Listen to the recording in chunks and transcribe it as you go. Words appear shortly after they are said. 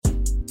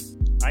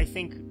I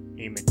think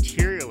a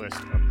materialist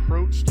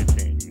approach to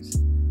things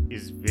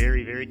is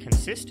very, very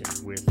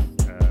consistent with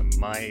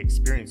my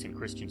experience in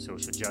Christian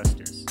social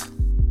justice.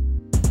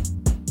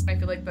 I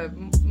feel like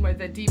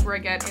the deeper I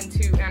get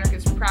into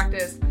anarchist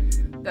practice,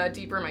 the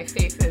deeper my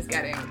faith is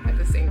getting at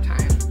the same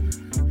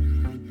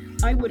time.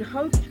 I would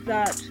hope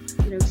that,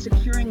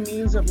 securing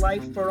means of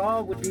life for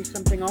all would be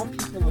something all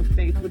people of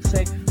faith would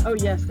say, oh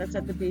yes, that's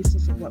at the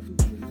basis of what we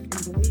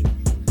believe.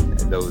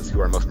 Those who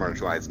are most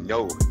marginalized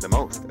know the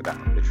most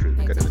about the true,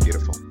 the good, and the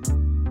beautiful.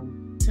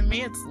 To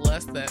me, it's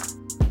less that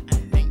I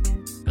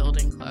think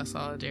building class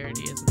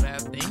solidarity is a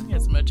bad thing,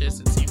 as much as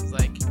it seems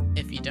like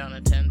if you don't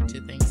attend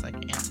to things like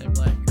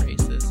anti-Black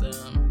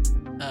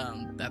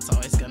racism, that's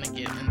always going to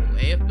get in the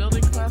way of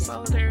building class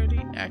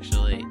solidarity,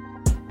 actually.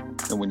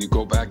 And when you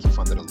go back, you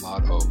find that a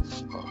lot of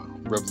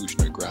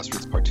revolutionary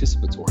grassroots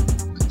participatory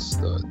movements,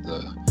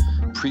 the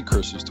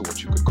precursors to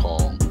what you could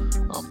call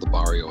the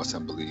barrio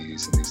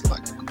assemblies and these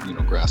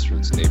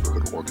grassroots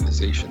neighborhood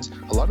organizations,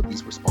 a lot of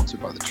these were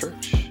sponsored by the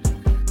church.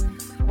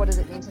 What does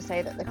it mean to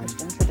say that the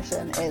Christian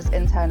tradition is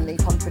internally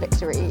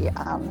contradictory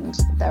and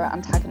there are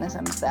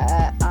antagonisms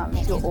there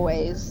and you're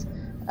always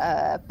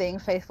being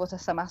faithful to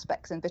some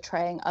aspects and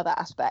betraying other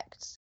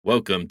aspects?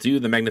 Welcome to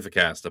the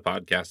Magnificast, a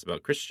podcast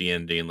about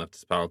Christianity and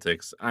leftist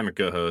politics. I'm your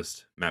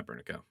co-host, Matt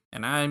Bernico.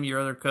 And I'm your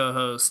other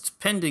co-host,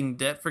 pending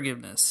debt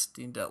forgiveness,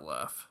 Dean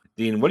Detloff.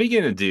 Dean, what are you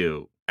going to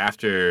do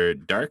after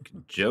Dark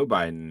Joe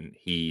Biden?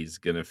 He's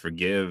going to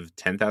forgive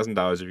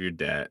 $10,000 of your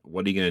debt.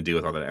 What are you going to do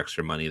with all that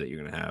extra money that you're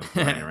going to have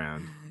lying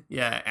around?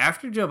 Yeah,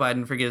 after Joe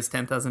Biden forgives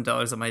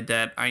 $10,000 of my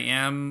debt, I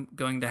am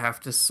going to have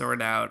to sort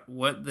out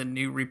what the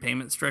new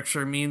repayment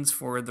structure means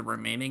for the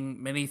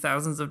remaining many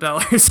thousands of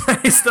dollars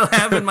I still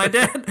have in my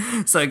debt.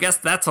 So I guess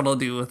that's what I'll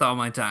do with all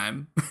my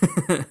time.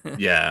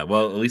 Yeah,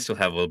 well, at least you'll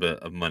have a little bit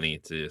of money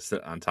to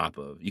sit on top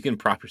of. You can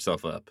prop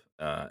yourself up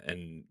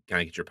and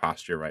kind of get your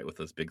posture right with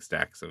those big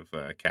stacks of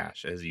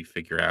cash as you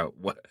figure out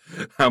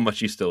how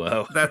much you still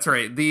owe. That's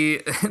right.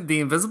 The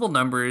invisible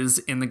numbers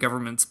in the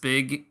government's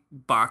big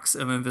box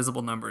of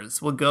invisible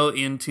numbers will go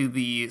into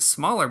the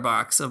smaller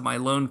box of my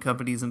loan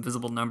company's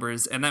invisible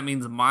numbers, and that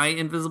means my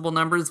invisible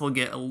numbers will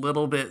get a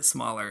little bit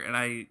smaller. And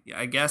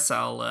I guess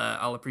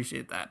I'll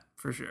appreciate that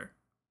for sure.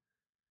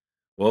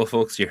 Well,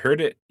 folks, you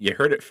heard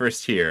it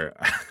first here.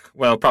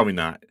 Well, probably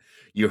not.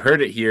 You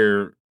heard it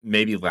here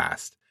maybe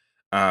last.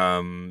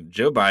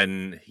 Joe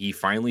Biden, he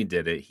finally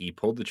did it. He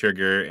pulled the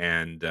trigger,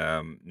 and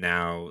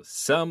now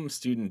some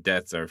student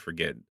debts are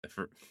forgiven.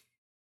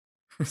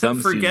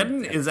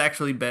 Forgetting is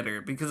actually better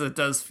because it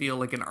does feel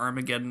like an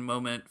Armageddon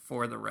moment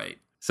for the right.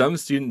 Some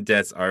student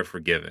debts are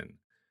forgiven.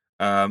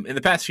 In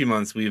the past few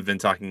months, we've been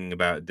talking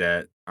about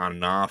debt on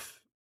and off.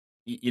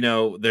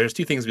 There's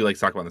two things we like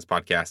to talk about on this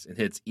podcast, and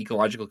it's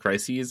ecological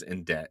crises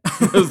and debt.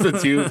 Those are the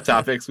two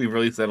topics we've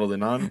really settled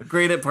in on.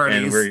 Great at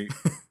parties.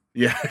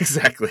 Yeah,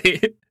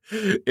 exactly.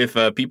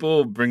 If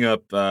people bring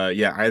up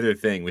either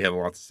thing, we have a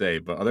lot to say,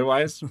 but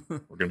otherwise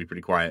we're gonna be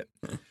pretty quiet.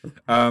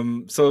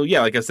 So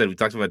yeah, like I said, we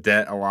talked about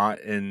debt a lot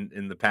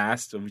in the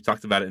past. We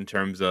talked about it in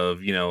terms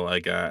of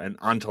an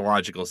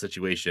ontological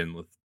situation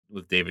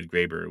with David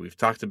Graeber. We've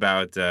talked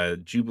about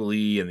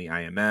Jubilee and the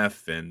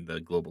IMF and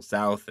the Global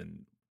South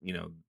and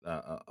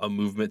a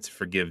movement to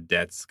forgive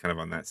debts kind of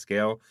on that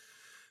scale.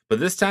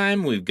 But this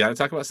time we've got to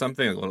talk about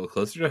something a little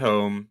closer to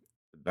home.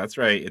 That's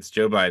right. It's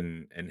Joe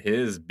Biden and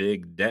his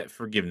big debt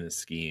forgiveness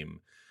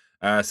scheme.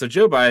 So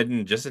Joe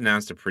Biden just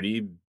announced a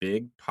pretty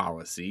big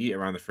policy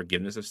around the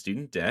forgiveness of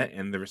student debt,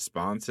 and the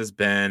response has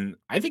been,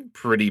 I think,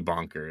 pretty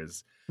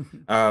bonkers.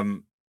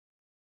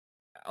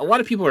 A lot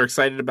of people are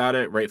excited about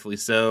it, rightfully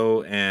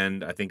so,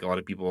 and I think a lot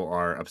of people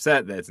are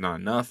upset that it's not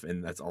enough,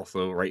 and that's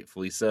also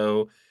rightfully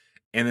so.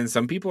 And then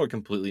some people are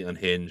completely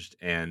unhinged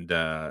and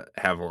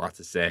have a lot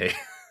to say.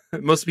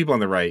 Most people on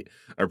the right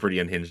are pretty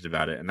unhinged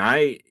about it, and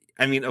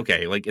I mean,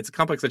 okay, it's a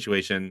complex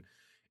situation.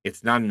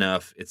 It's not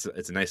enough. It's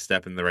a nice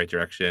step in the right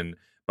direction.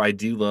 But I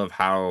do love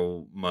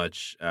how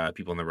much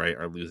people on the right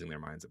are losing their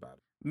minds about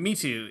it. Me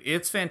too.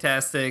 It's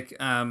fantastic.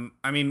 We're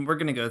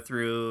going to go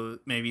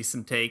through maybe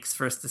some takes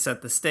first to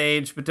set the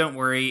stage, but don't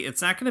worry.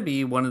 It's not going to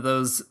be one of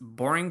those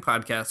boring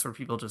podcasts where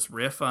people just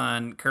riff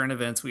on current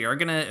events. We are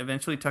going to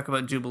eventually talk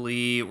about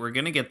Jubilee. We're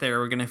going to get there.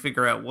 We're going to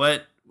figure out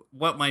what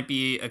might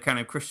be a kind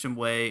of Christian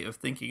way of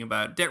thinking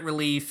about debt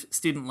relief,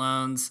 student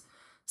loans,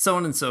 so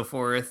on and so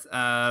forth.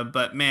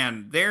 But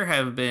man, there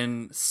have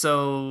been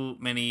so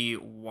many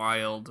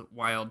wild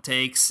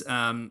takes.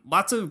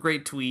 Lots of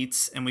great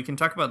tweets, and we can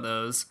talk about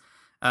those.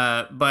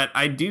 But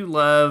I do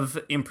love,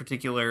 in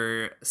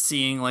particular,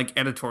 seeing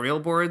editorial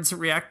boards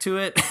react to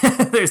it.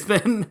 There's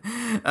been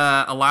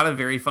a lot of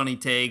very funny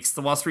takes.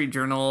 The Wall Street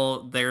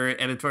Journal, their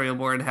editorial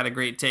board had a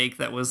great take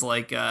that was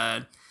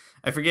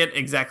I forget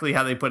exactly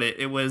how they put it.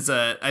 It was,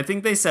 I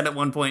think they said at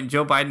one point,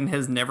 Joe Biden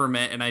has never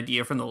met an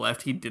idea from the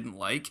left he didn't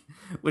like,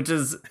 which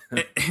is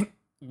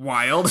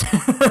wild.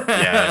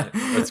 Yeah,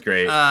 that's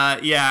great.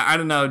 I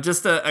don't know.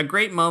 Just a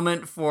great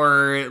moment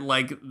for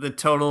the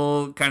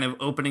total kind of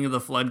opening of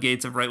the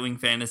floodgates of right-wing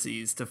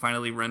fantasies to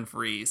finally run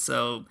free.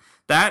 So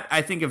that,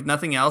 I think, if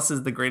nothing else,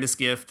 is the greatest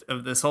gift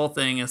of this whole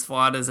thing, as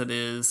flawed as it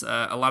is.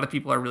 A lot of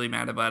people are really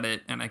mad about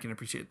it, and I can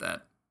appreciate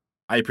that.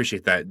 I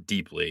appreciate that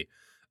deeply.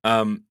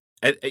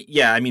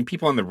 Yeah, I mean,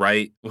 people on the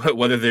right,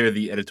 whether they're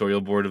the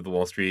editorial board of the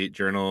Wall Street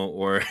Journal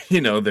or,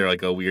 they're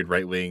like a weird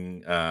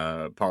right-wing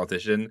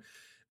politician,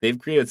 they've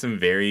created some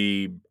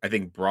very, I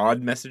think,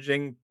 broad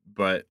messaging,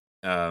 but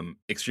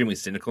extremely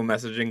cynical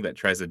messaging that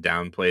tries to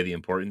downplay the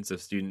importance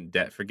of student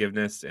debt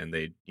forgiveness. And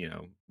they,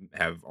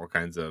 have all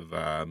kinds of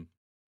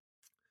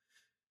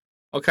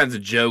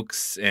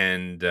jokes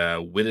and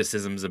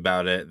witticisms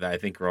about it that I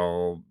think are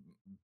all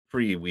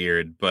pretty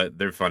weird, but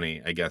they're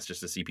funny, I guess, just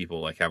to see people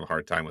like have a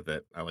hard time with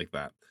it. I like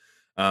that.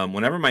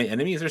 Whenever my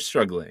enemies are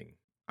struggling,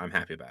 I'm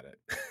happy about it.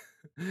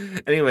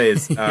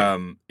 Anyways,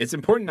 it's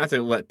important not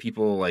to let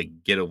people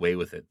like get away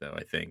with it, though.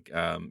 I think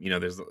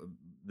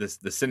there's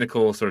the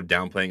cynical sort of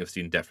downplaying of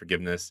student debt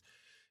forgiveness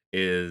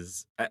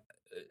is.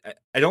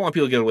 I don't want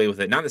people to get away with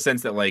it, not in the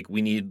sense that like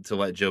we need to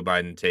let Joe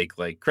Biden take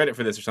like credit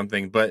for this or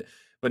something, but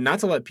not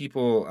to let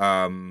people,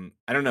 I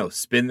don't know,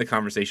 spin the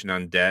conversation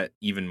on debt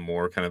even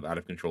more kind of out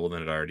of control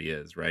than it already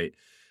is, right?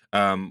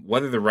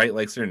 Whether the right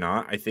likes it or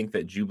not, I think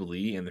that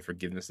Jubilee and the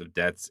forgiveness of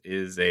debts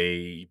is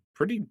a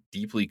pretty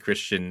deeply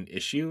Christian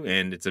issue,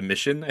 and it's a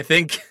mission, I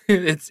think.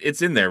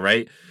 it's in there,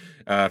 right?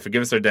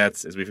 Forgive us our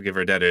debts as we forgive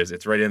our debtors.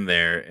 It's right in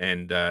there,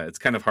 and it's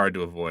kind of hard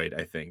to avoid,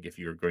 I think, if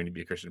you're going to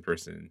be a Christian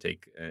person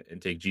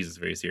and take Jesus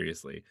very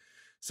seriously.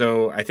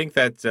 So I think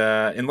that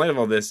in light of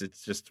all this,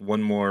 it's just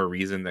one more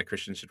reason that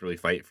Christians should really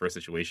fight for a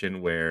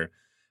situation where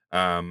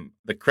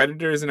the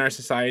creditors in our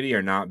society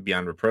are not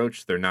beyond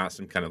reproach. They're not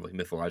some kind of like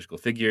mythological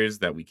figures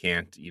that we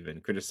can't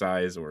even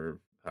criticize or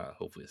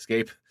hopefully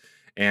escape.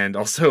 And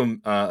also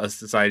a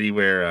society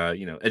where,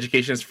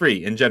 education is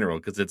free in general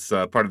because it's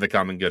part of the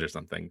common good or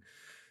something.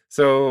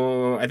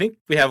 So I think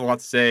we have a lot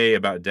to say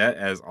about debt,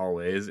 as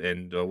always,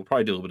 and we'll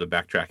probably do a little bit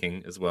of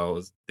backtracking as well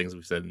as things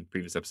we've said in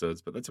previous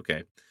episodes, but that's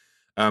okay.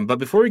 But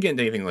before we get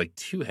into anything like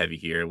too heavy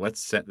here, let's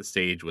set the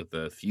stage with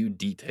a few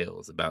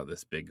details about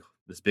this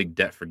big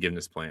debt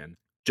forgiveness plan.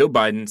 Joe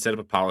Biden set up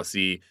a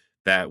policy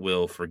that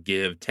will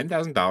forgive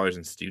 $10,000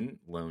 in student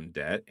loan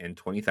debt and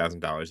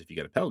 $20,000 if you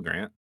get a Pell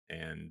Grant,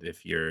 and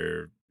if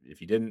you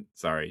didn't,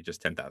 sorry,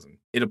 just $10,000.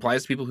 It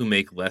applies to people who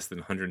make less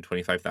than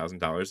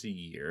 $125,000 a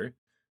year,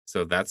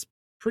 so that's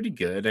pretty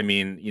good. I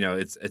mean,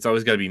 it's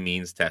always got to be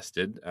means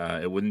tested.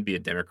 It wouldn't be a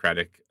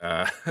Democratic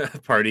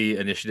Party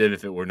initiative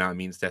if it were not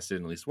means tested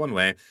in at least one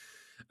way.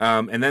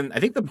 And then I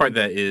think the part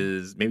that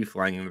is maybe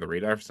flying under the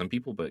radar for some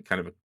people, but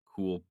kind of a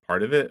cool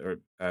part of it, or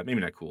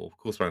maybe not cool.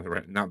 Cool is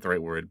probably not the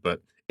right word,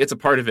 but it's a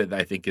part of it that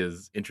I think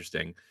is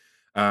interesting.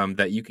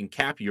 That you can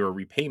cap your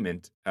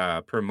repayment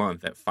per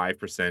month at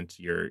 5%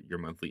 your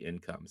monthly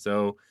income.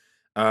 So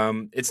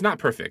it's not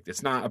perfect.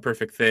 It's not a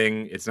perfect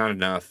thing. It's not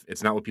enough.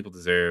 It's not what people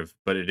deserve,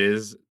 but it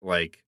is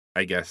like,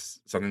 I guess,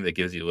 something that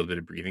gives you a little bit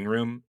of breathing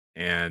room.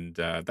 And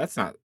that's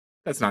not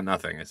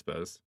nothing, I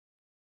suppose.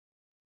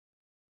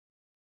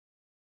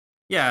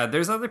 Yeah,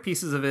 there's other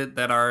pieces of it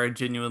that are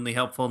genuinely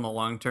helpful in the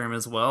long term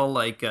as well.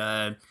 Like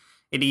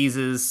it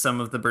eases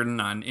some of the burden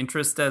on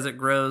interest as it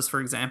grows.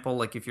 For example,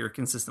 like if you're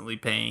consistently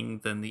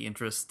paying, then the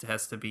interest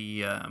has to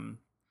be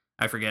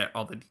I forget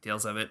all the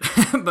details of it,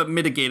 but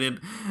mitigated.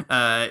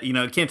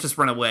 It can't just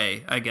run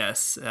away, I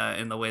guess,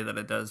 in the way that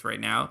it does right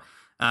now.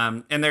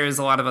 And there's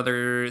a lot of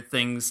other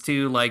things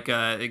too, like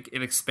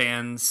it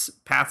expands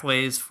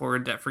pathways for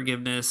debt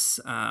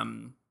forgiveness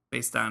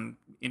based on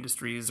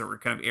industries or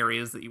kind of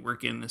areas that you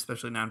work in,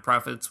 especially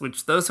nonprofits,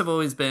 which those have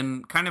always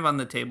been kind of on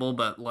the table,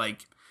 but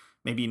like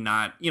maybe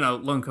not,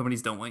 loan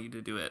companies don't want you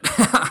to do it,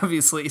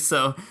 obviously.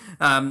 So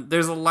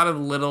there's a lot of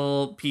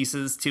little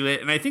pieces to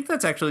it. And I think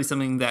that's actually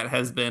something that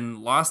has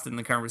been lost in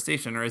the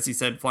conversation, or as you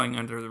said, flying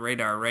under the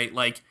radar, right?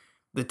 Like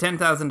the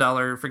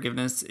 $10,000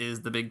 forgiveness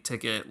is the big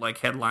ticket, like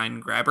headline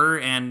grabber,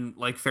 and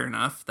like fair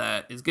enough,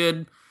 that is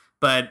good.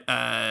 But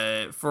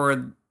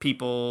for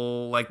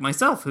people like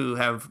myself who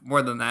have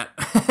more than that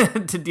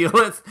to deal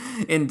with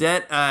in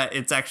debt,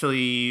 it's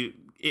actually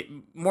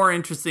more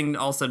interesting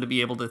also to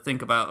be able to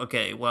think about,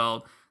 okay,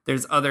 well,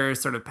 there's other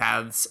sort of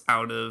paths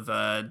out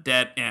of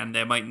debt, and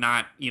it might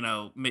not,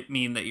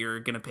 mean that you're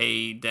going to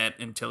pay debt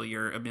until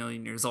you're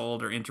 1,000,000 years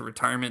old or into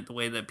retirement the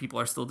way that people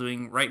are still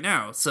doing right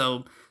now.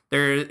 So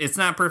it's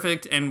not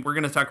perfect, and we're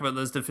going to talk about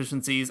those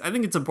deficiencies. I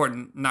think it's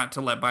important not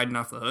to let Biden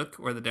off the hook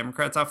or the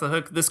Democrats off the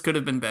hook. This could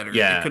have been better.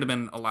 Yeah. It could have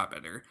been a lot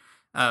better.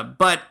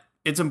 But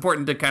it's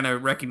important to kind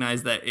of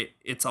recognize that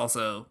it's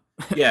also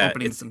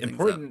opening it's some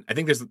important. things up. I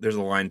think there's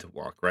a line to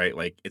walk, right?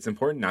 Like it's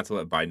important not to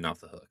let Biden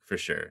off the hook for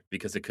sure,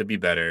 because it could be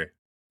better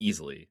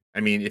easily. I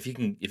mean, if he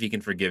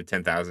can forgive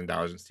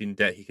 $10,000 in student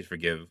debt, he could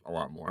forgive a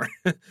lot more.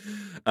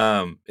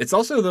 It's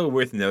also though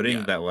worth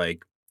noting that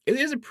like it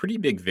is a pretty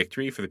big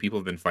victory for the people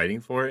who've been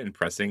fighting for it and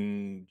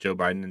pressing Joe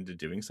Biden into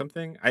doing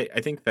something.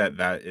 I think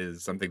that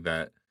is something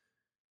that,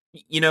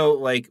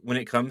 like when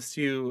it comes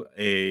to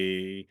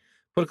a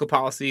political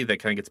policy that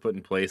kind of gets put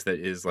in place that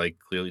is like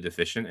clearly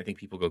deficient, I think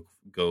people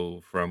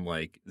go from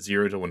like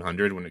 0 to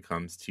 100 when it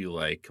comes to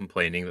like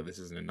complaining that this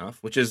isn't enough,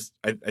 which is,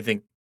 I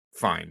think,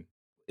 fine.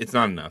 it's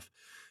not enough.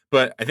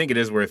 But I think it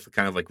is worth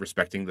kind of like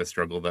respecting the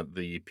struggle that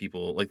the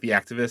people, like the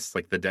activists,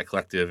 like the Debt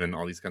Collective and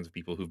all these kinds of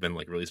people who've been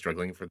like really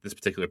struggling for this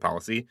particular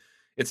policy.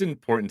 It's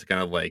important to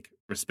kind of like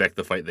respect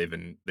the fight they've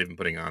been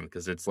putting on,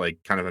 because it's like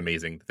kind of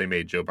amazing that they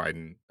made Joe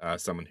Biden,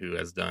 someone who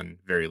has done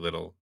very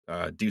little,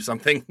 do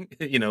something,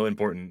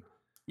 important.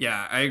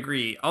 Yeah, I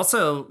agree.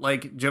 Also,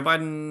 like Joe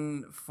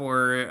Biden,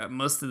 for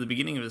most of the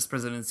beginning of his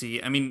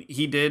presidency, I mean,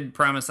 he did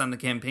promise on the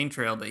campaign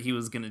trail that he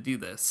was going to do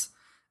this.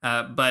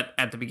 But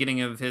at the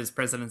beginning of his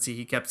presidency,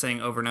 he kept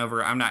saying over and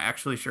over, I'm not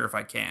actually sure if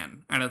I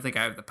can. I don't think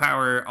I have the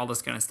power, all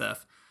this kind of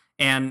stuff.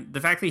 And the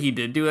fact that he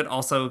did do it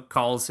also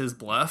calls his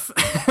bluff,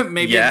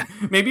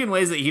 maybe in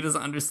ways that he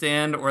doesn't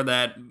understand, or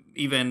that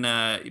even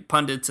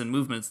pundits and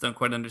movements don't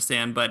quite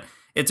understand. But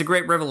it's a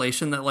great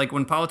revelation that, like,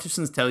 when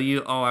politicians tell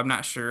you, oh, I'm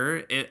not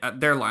sure,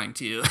 they're lying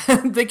to you.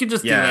 They could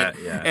just do it.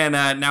 Yeah.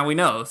 And now we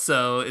know.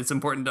 So it's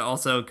important to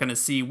also kind of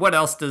see what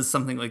else does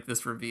something like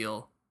this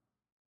reveal.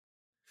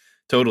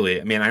 Totally.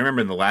 I mean, I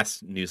remember in the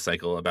last news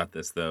cycle about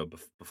this, though,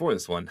 before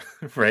this one,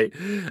 right?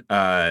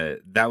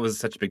 That was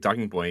such a big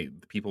talking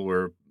point. People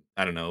were,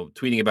 I don't know,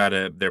 tweeting about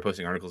it. They're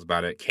posting articles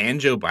about it. Can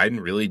Joe Biden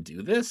really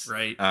do this?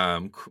 Right.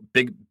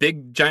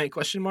 Big, giant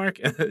question mark.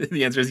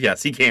 The answer is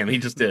yes, he can. He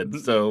just did.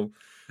 So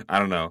I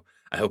don't know.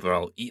 I hope they're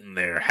all eating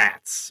their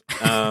hats.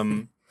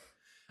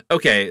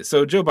 Okay,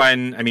 so Joe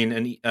Biden, I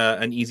mean,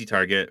 an easy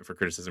target for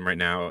criticism right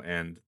now,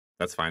 and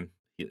that's fine.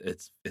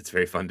 It's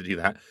very fun to do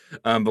that.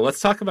 But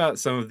let's talk about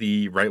some of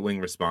the right-wing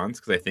response,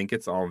 because I think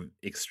it's all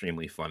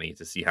extremely funny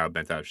to see how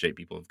bent out of shape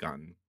people have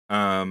gotten.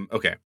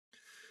 Okay.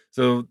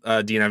 So,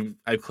 Dean,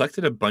 I've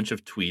collected a bunch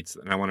of tweets,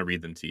 and I want to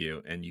read them to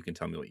you, and you can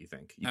tell me what you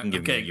think. You can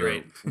give me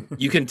great.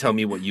 You can tell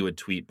me what you would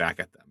tweet back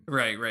at them.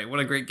 Right. What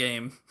a great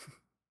game.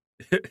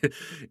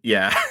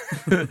 Yeah.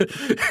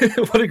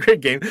 What a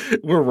great game.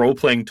 We're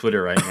role-playing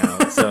Twitter right now.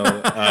 So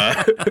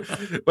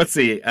let's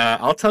see.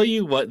 I'll tell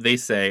you what they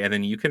say, and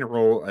then you can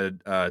roll a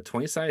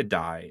 20-sided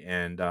die,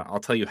 and I'll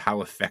tell you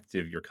how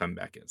effective your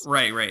comeback is.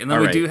 Right. And then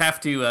we do have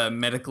to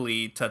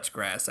medically touch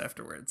grass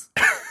afterwards.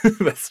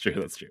 That's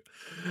true.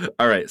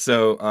 All right.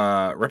 So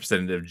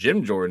Representative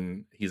Jim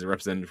Jordan, he's a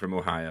representative from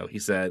Ohio. He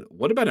said,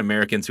 what about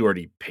Americans who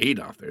already paid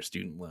off their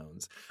student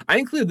loans? I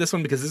included this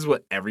one because this is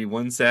what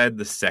everyone said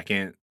the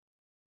second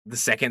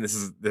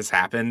this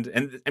happened.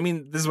 And I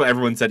mean, this is what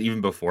everyone said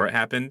even before it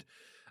happened.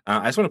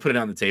 I just want to put it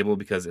on the table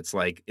because it's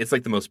like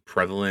the most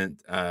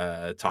prevalent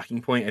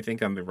talking point, I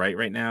think, on the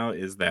right now,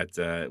 is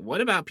that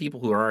what about people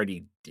who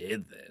already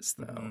did this,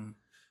 though? Mm-hmm.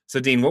 So,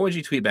 Dean, what would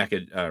you tweet back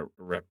at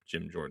Rep.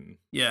 Jim Jordan?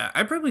 Yeah,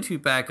 I'd probably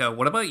tweet back,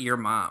 what about your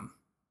mom?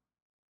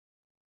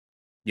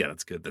 Yeah,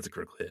 that's good. That's a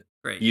critical hit.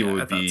 Great. You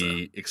would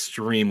be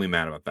extremely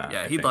mad about that.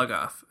 Yeah, he'd log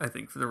off, I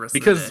think, for the rest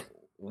of the day.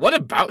 What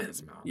about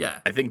his mom? Yeah.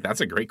 I think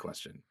that's a great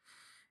question.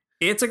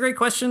 It's a great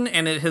question,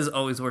 and it has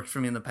always worked for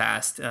me in the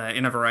past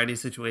in a variety of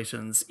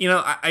situations.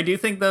 I do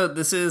think, though,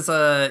 this is,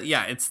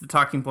 it's the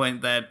talking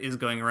point that is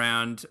going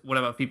around. What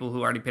about people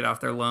who already paid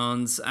off their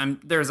loans?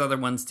 There's other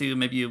ones, too.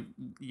 Maybe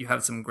you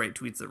have some great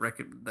tweets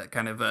that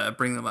kind of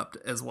bring them up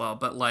as well.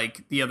 But,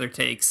 like, the other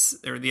takes,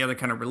 or the other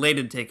kind of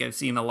related take I've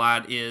seen a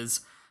lot is,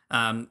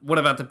 what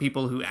about the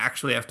people who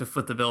actually have to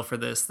foot the bill for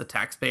this, the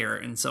taxpayer,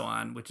 and so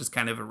on, which is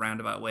kind of a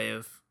roundabout way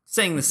of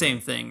saying the same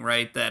thing,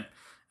 right? That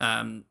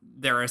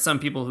there are some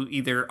people who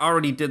either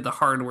already did the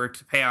hard work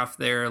to pay off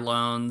their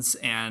loans,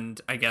 and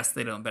I guess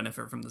they don't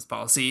benefit from this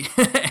policy.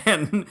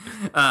 And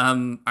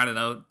I don't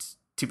know,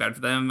 too bad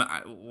for them,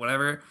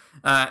 whatever.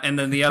 And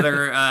then the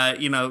other,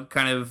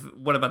 kind of,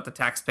 what about the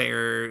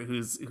taxpayer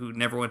who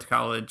never went to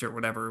college or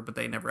whatever, but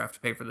they never have to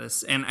pay for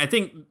this? And I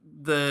think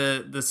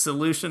the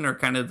solution, or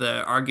kind of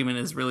the argument,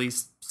 is really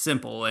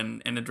simple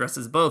and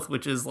addresses both,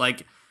 which is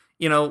like,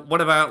 what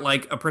about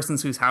like a person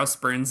whose house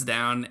burns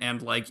down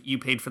and like you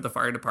paid for the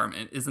fire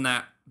department? Isn't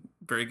that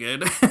very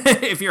good?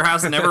 If your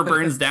house never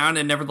burns down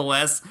and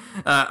nevertheless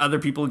other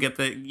people get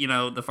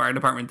the fire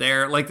department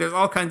there, like there's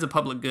all kinds of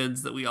public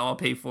goods that we all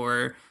pay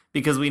for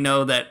because we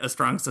know that a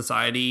strong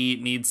society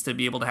needs to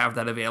be able to have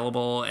that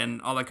available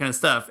and all that kind of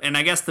stuff. And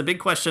I guess the big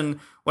question,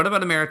 what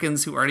about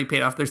Americans who already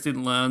paid off their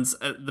student loans?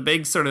 The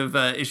big sort of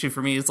issue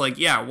for me is like,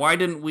 why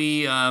didn't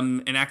we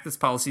enact this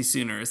policy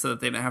sooner so that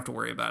they don't have to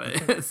worry about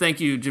it?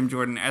 Thank you, Jim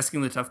Jordan,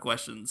 asking the tough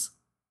questions.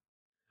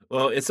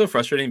 Well, it's so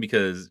frustrating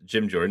because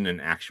Jim Jordan, an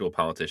actual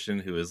politician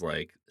who is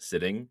like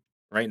sitting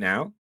right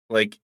now,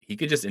 like he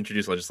could just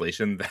introduce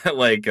legislation that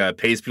like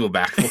pays people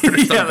back for it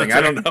or something.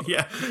 I don't know.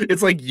 Yeah.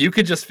 It's like you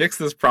could just fix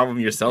this problem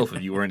yourself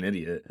if you were an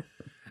idiot.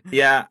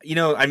 Yeah.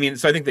 I mean,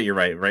 so I think that you're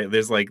right?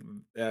 There's like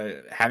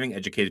having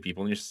educated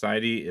people in your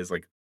society is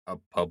like a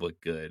public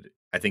good.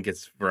 I think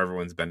it's for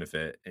everyone's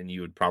benefit, and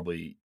you should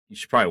probably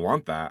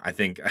want that. I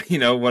think,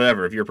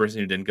 whatever. If you're a person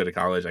who didn't go to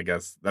college, I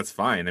guess that's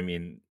fine. I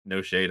mean,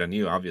 no shade on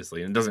you,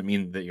 obviously. And it doesn't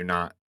mean that you're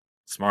not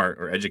smart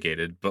or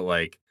educated, but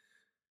like,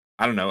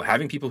 I don't know,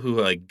 having people who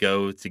like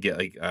go to get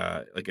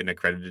like an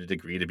accredited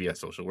degree to be a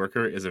social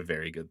worker is a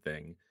very good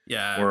thing.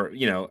 Yeah. Or,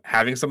 you know,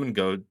 having someone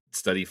go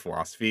study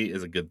philosophy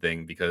is a good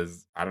thing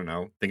because I don't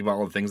know, think about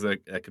all the things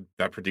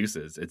that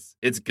produces.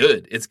 It's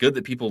good. It's good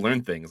that people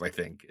learn things, I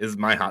think, is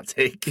my hot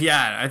take.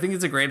 Yeah, I think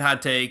it's a great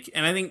hot take.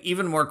 And I think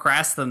even more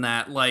crass than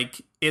that,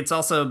 like, it's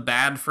also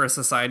bad for a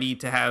society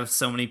to have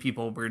so many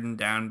people burdened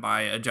down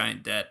by a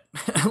giant debt.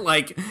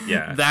 Like,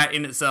 Yeah. that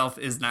in itself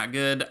is not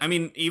good. I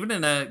mean, even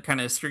in a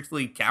kind of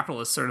strictly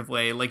capitalist sort of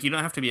way, like, you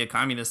don't have to be a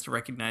communist to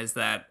recognize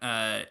that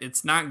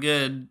it's not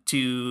good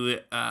to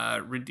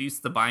reduce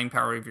the buying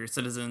power of your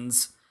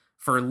citizens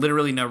for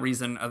literally no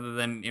reason other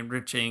than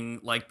enriching,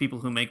 like, people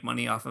who make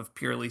money off of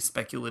purely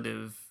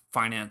speculative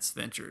finance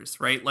ventures,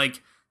 right?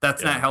 Like,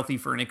 that's not healthy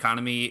for an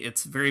economy.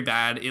 It's very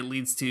bad. It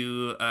leads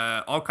to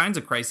all kinds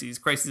of crises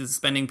of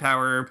spending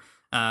power.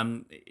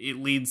 It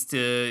leads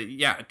to,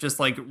 just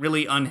like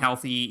really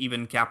unhealthy,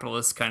 even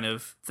capitalist kind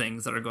of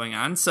things that are going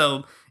on.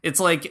 So it's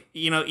like,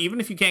 you know, even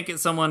if you can't get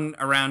someone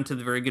around to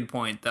the very good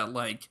point that,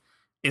 like,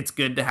 it's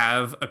good to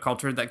have a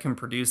culture that can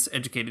produce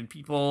educated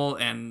people,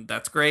 and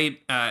that's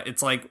great.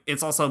 It's like,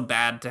 it's also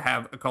bad to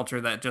have a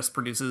culture that just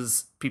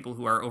produces people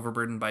who are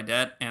overburdened by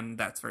debt, and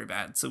that's very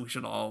bad. So we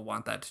should all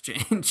want that to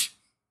change.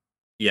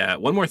 Yeah,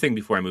 one more thing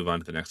before I move on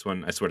to the next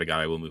one. I swear to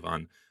God, I will move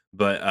on.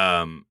 But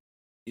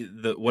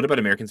what about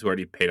Americans who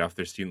already paid off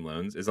their student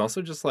loans is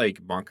also just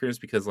like bonkers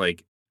because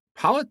like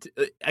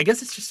I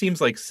guess it just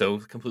seems like so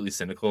completely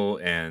cynical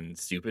and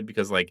stupid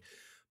because like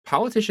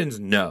politicians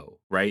know,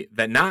 right,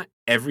 that not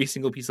every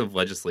single piece of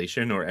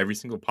legislation or every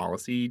single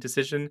policy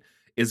decision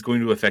is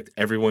going to affect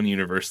everyone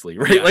universally,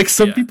 right? Yeah, like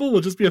some people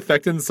will just be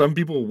affected and some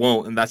people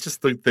won't, and that's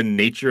just the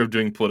nature of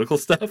doing political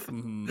stuff.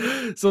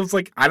 Mm-hmm. So it's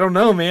like, I don't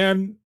know,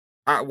 man.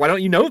 Why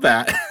don't you know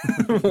that?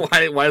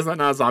 why is that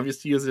not as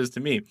obvious to you as it is to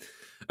me?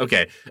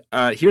 Okay,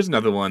 here's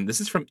another one.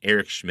 This is from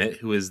Eric Schmidt,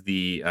 who is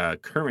the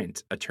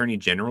current Attorney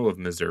General of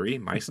Missouri,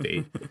 my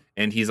state,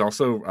 and he's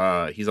also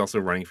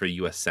running for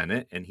U.S.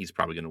 Senate, and he's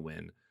probably going to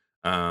win.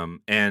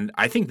 And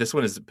I think this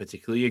one is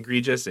particularly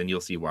egregious, and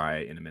you'll see why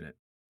in a minute.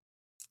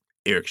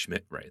 Eric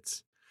Schmidt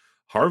writes,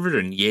 Harvard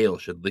and Yale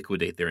should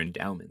liquidate their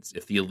endowments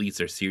if the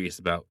elites are serious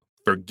about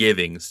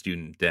forgiving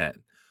student debt.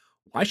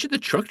 Why should the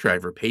truck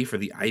driver pay for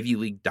the Ivy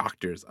League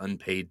doctor's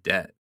unpaid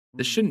debt?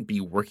 This shouldn't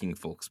be working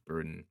folks'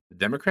 burden. The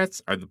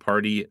Democrats are the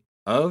party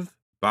of,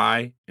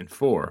 by, and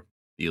for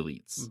the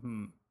elites.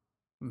 Mm-hmm.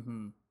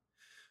 Mm-hmm.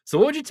 So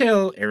what would you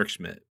tell Eric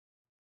Schmidt?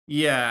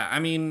 Yeah, I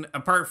mean,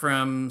 apart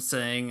from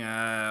saying,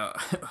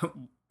 what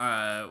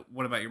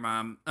about your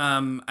mom?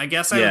 I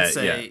guess I would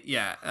say,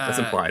 that's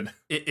implied.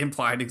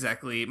 Implied,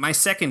 exactly. My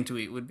second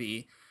tweet would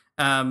be,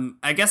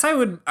 I guess I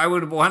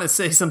would want to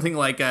say something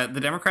like, the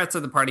Democrats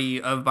are the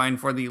party of, by, and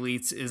for the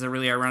elites is a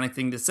really ironic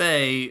thing to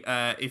say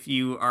if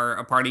you are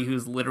a party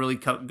who's literally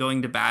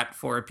going to bat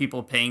for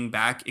people paying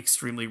back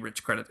extremely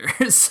rich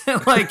creditors.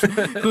 Like,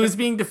 who's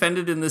being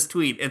defended in this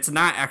tweet? It's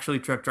not actually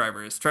truck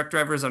drivers. Truck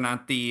drivers are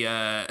not the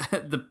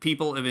the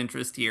people of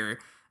interest here.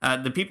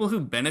 The people who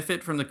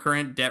benefit from the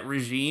current debt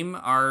regime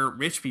are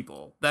rich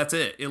people. That's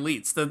it.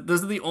 Elites.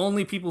 Those are the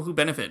only people who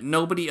benefit.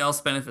 Nobody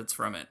else benefits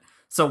from it.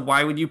 So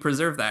why would you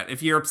preserve that?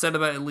 If you're upset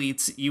about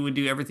elites, you would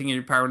do everything in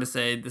your power to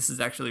say, this is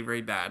actually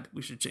very bad.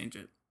 We should change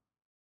it.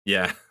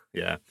 Yeah.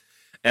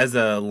 As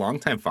a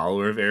longtime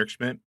follower of Eric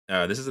Schmidt,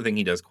 this is the thing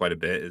he does quite a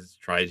bit, is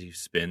try to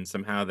spin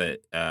somehow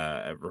that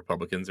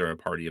Republicans are a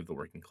party of the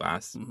working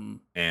class. Mm-hmm.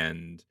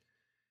 And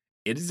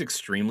it is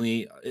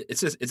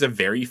it's a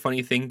very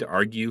funny thing to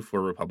argue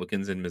for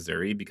Republicans in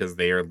Missouri because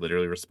they are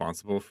literally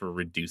responsible for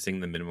reducing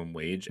the minimum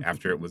wage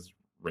after it was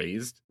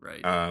raised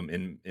right.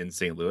 in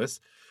St. Louis.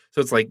 So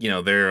it's like, you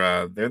know,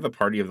 they're the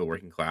party of the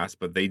working class,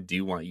 but they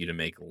do want you to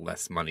make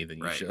less money than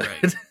you should.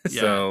 Right.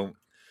 Yeah. So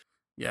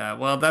yeah,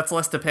 well, that's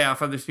less to pay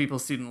off other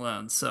people's student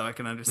loans, so I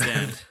can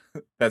understand.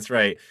 That's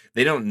right.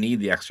 They don't need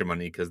the extra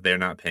money because they're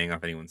not paying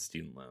off anyone's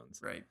student loans.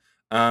 Right.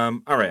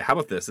 All right. How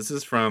about this? This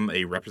is from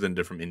a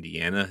representative from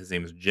Indiana. His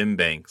name is Jim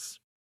Banks.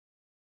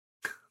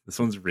 This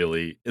one's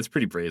it's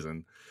pretty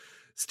brazen.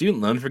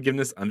 Student loan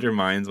forgiveness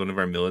undermines one of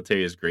our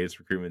military's greatest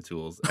recruitment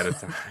tools at a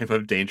time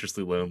of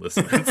dangerously low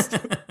enlistments.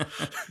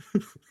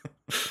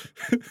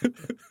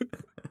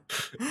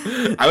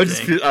 I'd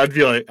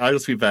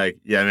just be back.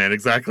 Yeah, man,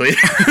 exactly.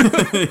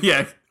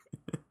 Yeah.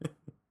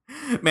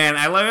 Man,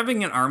 I love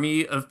having an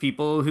army of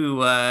people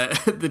who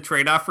the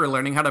trade-off for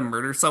learning how to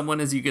murder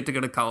someone is you get to go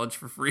to college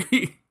for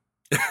free.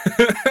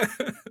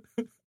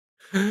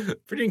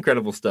 Pretty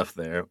incredible stuff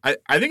there.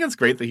 I think it's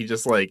great that he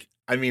just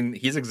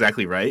he's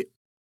exactly right.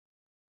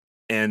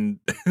 And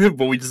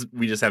but we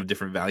just have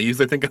different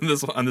values, I think,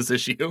 on this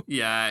issue.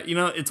 Yeah, you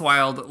know, it's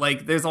wild.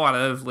 Like, there's a lot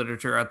of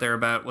literature out there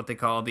about what they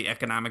call the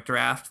economic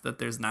draft, that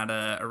there's not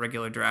a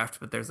regular draft,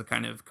 but there's a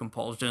kind of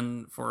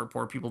compulsion for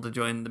poor people to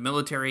join the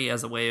military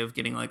as a way of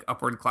getting like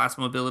upward class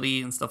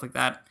mobility and stuff like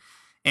that.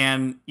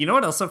 And you know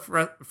what also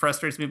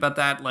frustrates me about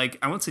that? Like,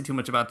 I won't say too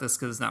much about this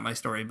because it's not my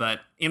story,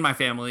 but in my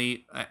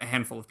family, a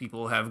handful of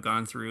people have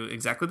gone through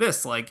exactly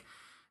this. Like,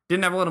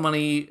 didn't have a lot of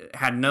money,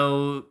 had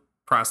no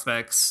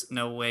prospects,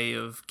 no way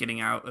of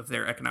getting out of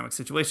their economic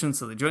situation,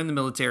 so they join the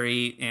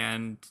military,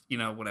 and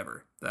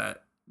whatever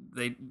that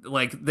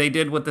they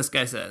did what this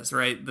guy says,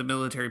 right? The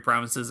military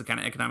promises a kind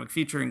of economic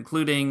future,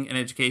 including an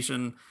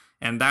education,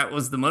 and that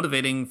was the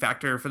motivating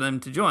factor for them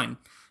to join.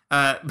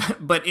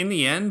 But in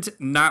the end,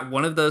 not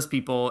one of those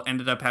people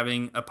ended up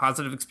having a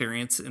positive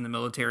experience in the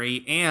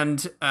military,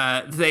 and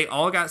they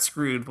all got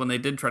screwed when they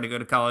did try to go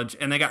to college,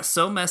 and they got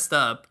so messed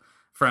up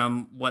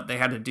from what they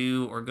had to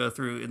do or go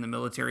through in the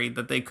military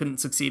that they couldn't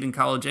succeed in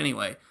college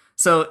anyway.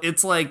 So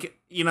it's like,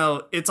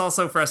 it's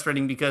also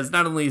frustrating because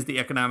not only is the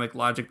economic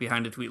logic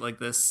behind a tweet like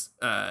this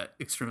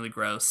extremely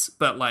gross,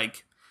 but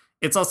like,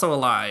 it's also a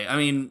lie. I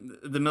mean,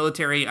 the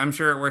military, I'm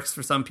sure it works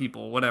for some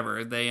people,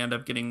 whatever. They end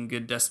up getting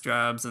good desk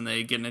jobs and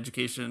they get an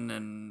education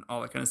and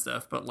all that kind of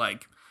stuff. But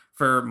like,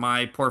 for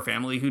my poor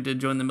family who did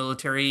join the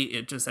military,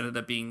 it just ended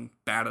up being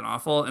bad and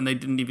awful, and they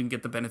didn't even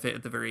get the benefit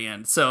at the very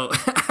end. So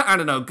I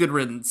don't know, good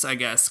riddance, I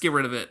guess. Get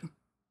rid of it.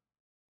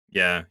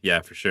 Yeah,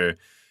 for sure.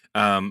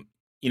 I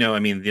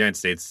mean, the United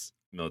States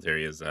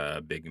military is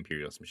a big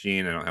imperialist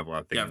machine. I don't have a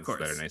lot of things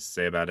that are nice to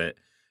say about it.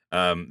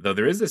 Though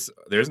there's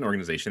an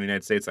organization in the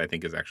United States I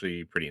think is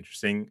actually pretty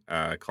interesting,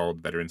 called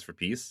Veterans for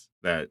Peace,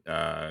 that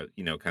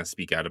kind of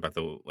speak out about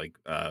the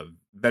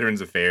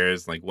Veterans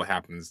Affairs, like what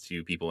happens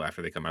to people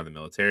after they come out of the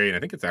military. And I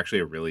think it's actually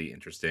a really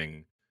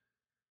interesting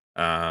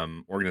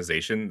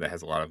organization that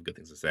has a lot of good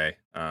things to say.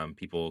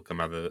 People come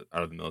out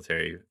of the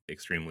military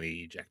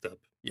extremely jacked up,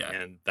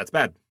 and that's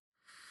bad.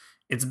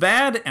 It's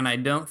bad, and I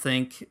don't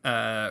think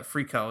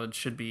free college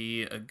should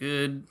be a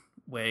good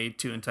way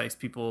to entice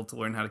people to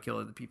learn how to kill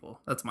other people.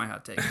 That's my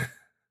hot take.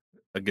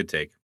 A good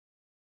take.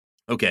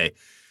 Okay,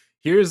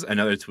 here's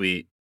another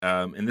tweet,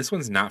 and this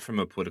one's not from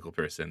a political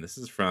person. This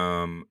is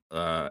from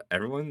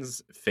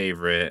everyone's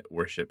favorite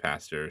worship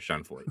pastor,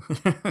 Sean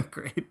Foyt.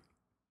 Great.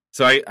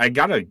 So I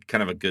got a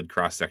kind of a good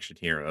cross section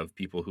here of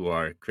people who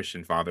are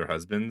Christian father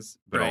husbands,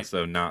 but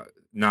also not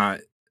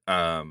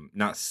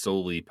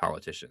solely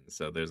politicians.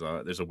 So there's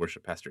a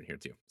worship pastor in here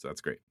too. So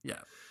that's great. Yeah.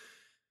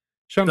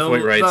 Sean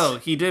Foyt writes. Though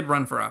he did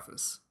run for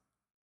office.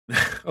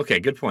 Okay,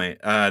 good point.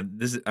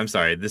 This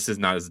is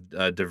not as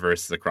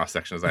diverse a cross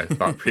section as I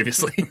thought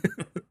previously.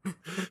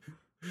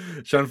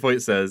 Sean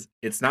Foyt says,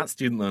 "It's not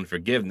student loan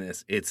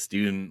forgiveness; it's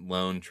student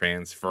loan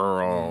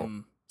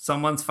transferal."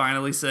 Someone's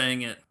finally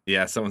saying it.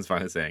 Yeah, someone's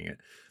finally saying it.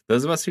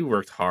 Those of us who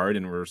worked hard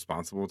and were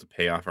responsible to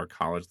pay off our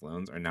college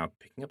loans are now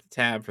picking up the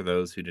tab for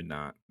those who did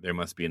not. There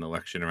must be an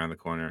election around the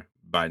corner.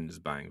 Biden is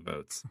buying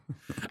votes.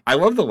 I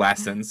love the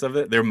last sentence of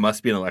it. There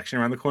must be an election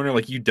around the corner.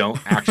 Like, you don't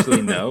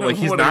actually know. Like,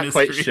 he's not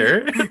quite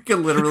sure. You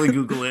can literally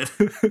Google it.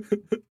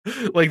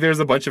 Like, there's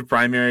a bunch of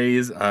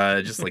primaries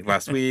just like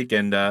last week.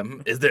 And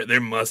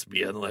there must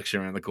be an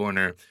election around the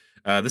corner.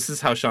 This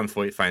is how Sean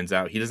Foyt finds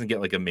out. He doesn't get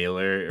like a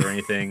mailer or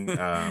anything.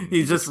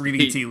 He's just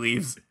reading tea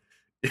leaves.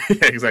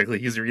 Yeah, exactly.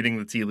 He's reading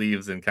the tea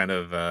leaves, and kind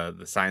of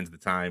the signs of the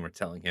time are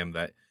telling him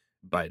that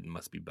Biden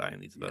must be buying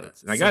these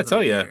votes. And I gotta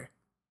tell you,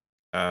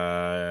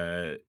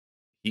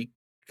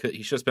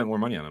 he should have spent more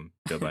money on him,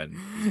 Joe Biden.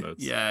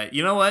 Votes. Yeah,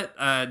 you know what?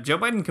 Joe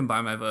Biden can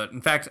buy my vote.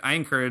 In fact, I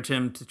encourage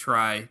him to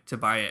try to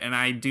buy it. And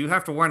I do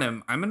have to warn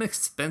him, I'm an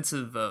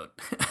expensive vote.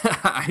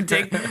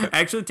 I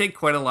actually take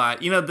quite a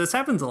lot. This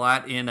happens a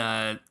lot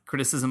in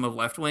criticism of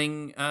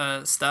left-wing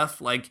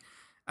stuff. Like,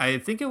 I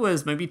think it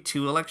was maybe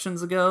 2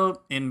 elections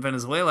ago in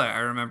Venezuela. I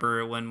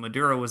remember when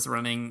Maduro was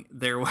running,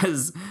 there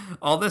was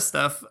all this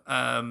stuff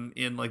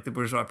in like the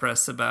bourgeois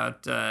press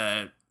about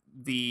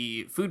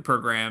the food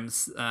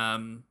programs.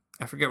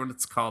 I forget what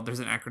it's called. There's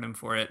an acronym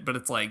for it, but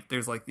it's like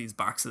there's like these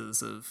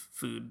boxes of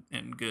food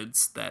and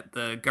goods that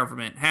the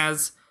government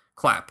has.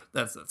 CLAP,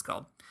 that's what it's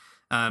called.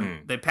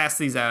 They pass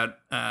these out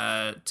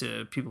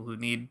to people who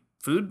need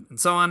food and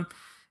so on.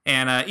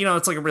 And,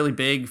 it's like a really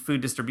big food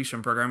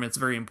distribution program. It's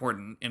very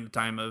important in a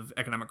time of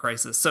economic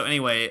crisis. So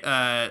anyway,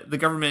 the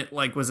government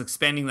was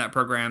expanding that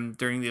program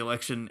during the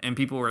election, and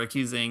people were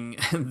accusing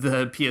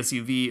the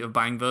PSUV of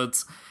buying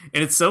votes.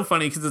 And it's so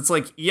funny because it's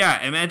like, yeah,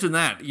 imagine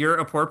that. You're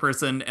a poor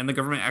person and the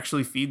government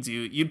actually feeds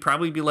you. You'd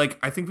probably be like,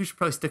 I think we should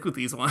probably stick with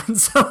these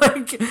ones. So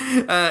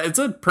it's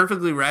a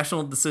perfectly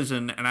rational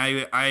decision. And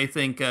I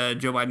think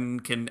Joe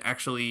Biden can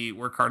actually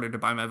work harder to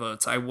buy my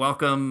votes. I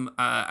welcome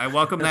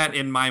that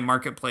in my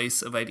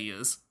marketplace of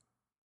ideas.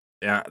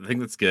 Yeah, I think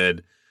that's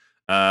good.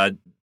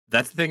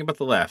 That's the thing about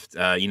the left.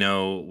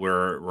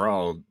 We're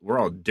all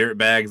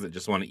dirtbags that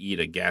just want to eat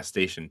a gas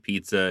station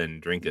pizza and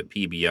drink a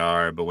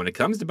PBR. But when it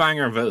comes to buying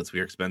our votes,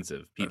 we are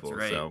expensive people.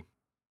 That's right. So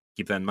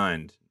keep that in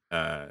mind,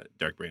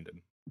 Dark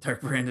Brandon.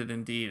 Dark Brandon,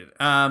 indeed.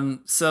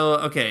 So,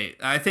 okay,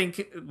 I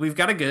think we've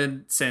got a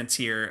good sense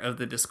here of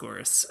the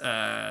discourse.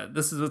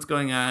 This is what's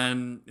going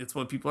on. It's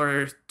what people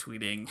are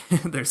tweeting.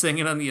 They're saying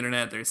it on the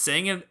internet. They're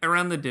saying it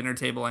around the dinner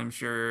table, I'm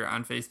sure,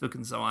 on Facebook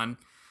and so on.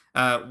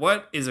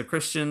 What is a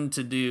Christian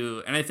to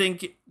do? And I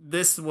think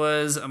this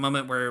was a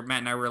moment where Matt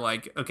and I were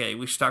like, okay,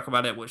 we should talk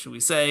about it. What should we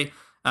say?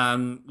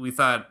 We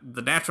thought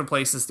the natural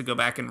place is to go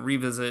back and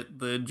revisit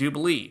the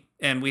Jubilee.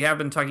 And we have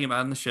been talking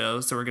about it in the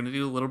show, so we're going to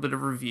do a little bit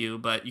of review,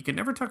 but you can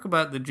never talk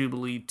about the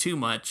Jubilee too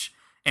much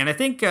And I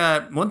think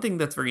one thing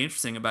that's very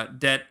interesting about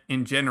debt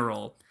in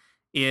general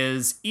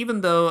is,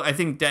 even though I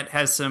think debt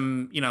has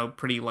some,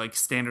 pretty like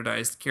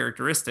standardized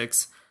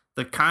characteristics,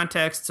 the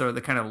context or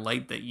the kind of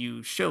light that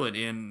you show it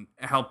in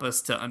help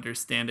us to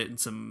understand it in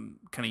some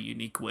kind of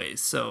unique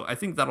ways. So I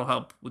think that'll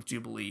help with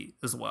Jubilee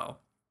as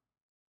well.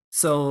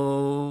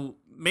 So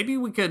maybe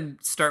we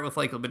could start with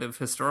like a bit of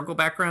historical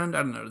background. I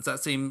don't know. Does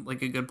that seem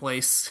like a good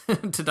place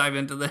to dive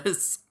into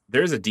this?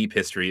 There's a deep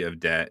history of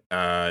debt.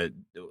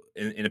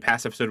 In a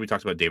past episode, we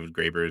talked about David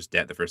Graeber's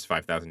Debt, the First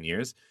 5,000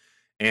 Years.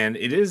 And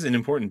it is an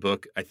important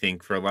book, I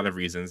think, for a lot of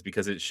reasons,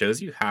 because it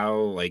shows you how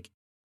like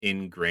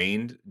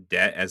ingrained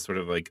debt as sort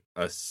of like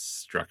a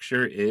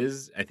structure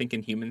is, I think,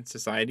 in human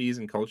societies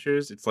and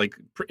cultures. It's like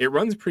it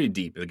runs pretty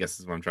deep, I guess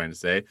is what I'm trying to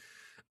say.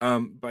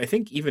 But I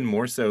think even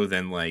more so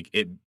than like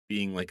it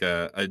being like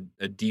a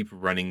deep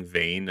running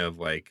vein of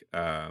like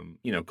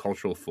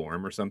cultural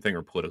form or something,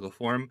 or political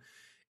form.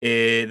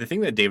 The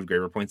thing that David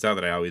Graeber points out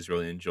that I always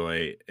really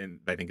enjoy and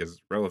I think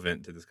is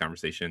relevant to this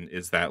conversation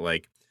is that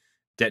like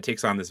debt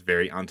takes on this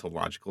very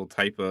ontological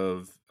type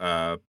of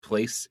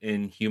place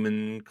in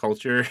human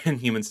culture and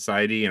human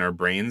society and our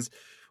brains,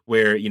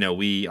 where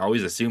we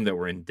always assume that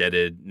we're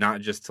indebted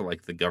not just to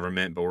like the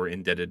government, but we're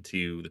indebted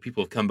to the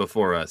people who've come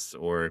before us,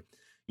 or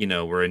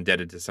we're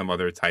indebted to some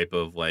other type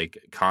of like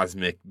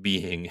cosmic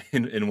being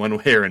in one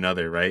way or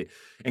another, right?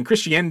 And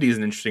Christianity is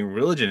an interesting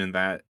religion in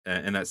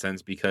that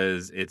sense,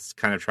 because it's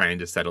kind of trying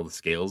to settle the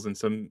scales in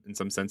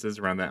some senses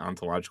around that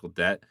ontological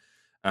debt.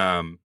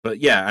 But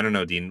yeah, I don't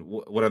know, Dean,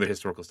 what other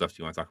historical stuff do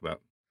you want to talk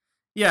about?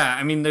 Yeah,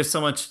 I mean, there's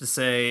so much to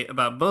say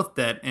about both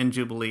debt and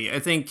Jubilee. I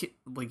think,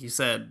 like you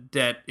said,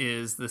 debt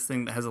is this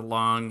thing that has a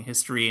long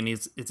history, and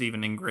it's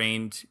even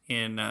ingrained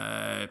in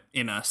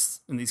us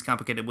in these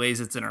complicated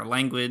ways. It's in our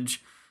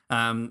language.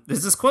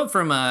 There's this quote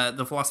from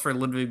the philosopher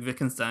Ludwig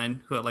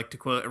Wittgenstein, who I like to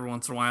quote every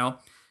once in a while,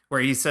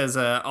 where he says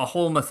a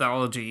whole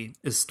mythology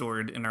is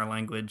stored in our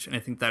language. And I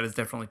think that is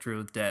definitely true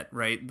with debt,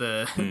 right?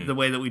 The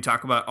way that we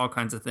talk about all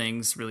kinds of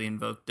things really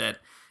invoke debt.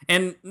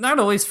 And not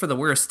always for the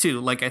worst, too.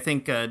 Like, I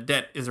think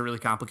debt is a really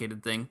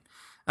complicated thing.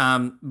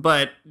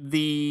 But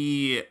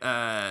the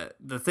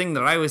thing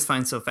that I always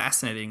find so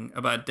fascinating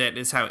about debt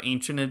is how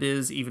ancient it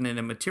is, even in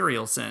a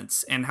material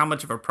sense, and how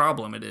much of a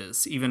problem it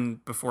is,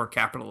 even before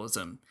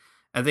capitalism.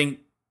 I think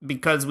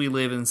because we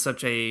live in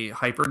such a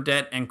hyper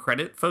debt and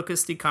credit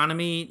focused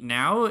economy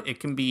now, it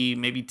can be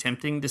maybe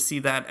tempting to see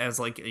that as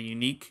like a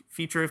unique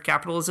feature of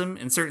capitalism.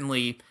 And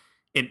certainly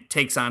it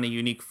takes on a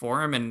unique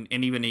form and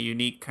even a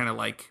unique kind of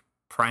like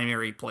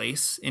primary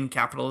place in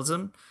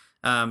capitalism.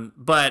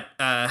 But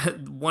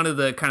one of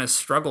the kind of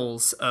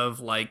struggles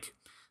of like,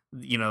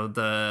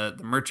 the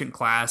merchant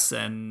class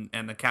and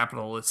the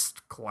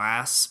capitalist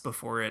class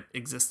before it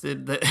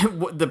existed,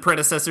 the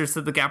predecessors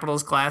to the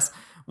capitalist class,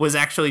 was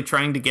actually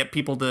trying to get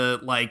people to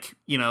like,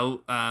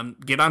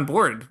 get on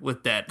board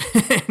with debt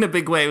in a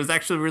big way. It was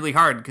actually really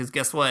hard because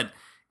guess what?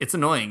 It's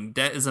annoying.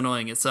 Debt is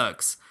annoying. It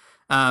sucks.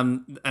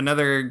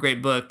 Another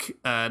great book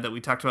that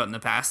we talked about in the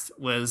past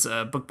was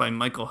a book by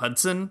Michael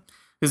Hudson,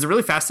 who's a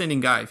really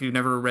fascinating guy. If you've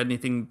never read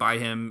anything by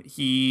him,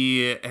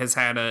 he has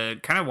had a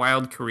kind of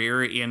wild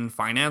career in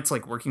finance,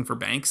 like working for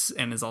banks,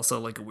 and is also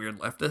like a weird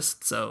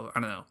leftist. So I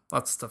don't know,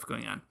 lots of stuff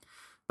going on.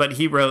 But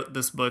he wrote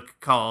this book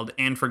called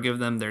And Forgive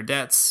Them Their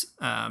Debts,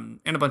 and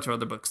a bunch of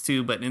other books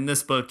too. But in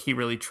this book, he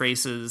really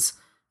traces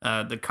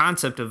the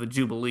concept of a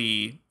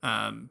jubilee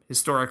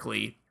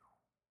historically,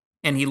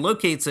 and he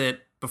locates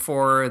it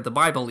before the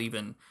Bible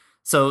even.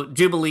 So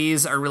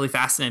jubilees are really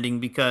fascinating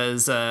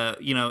because,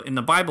 in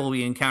the Bible,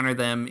 we encounter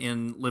them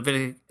in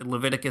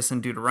Leviticus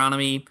and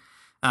Deuteronomy,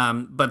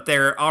 but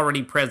they're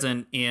already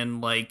present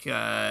in like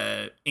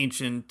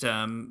ancient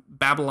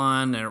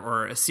Babylon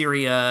or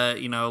Assyria,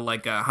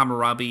 like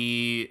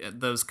Hammurabi.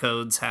 Those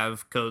codes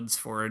have codes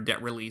for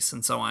debt release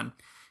and so on.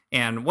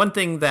 And one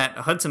thing that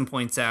Hudson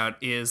points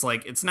out is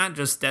like it's not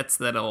just debts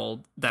that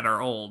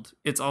are old.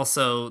 It's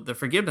also the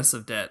forgiveness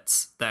of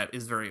debts that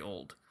is very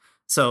old.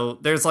 So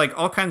there's like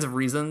all kinds of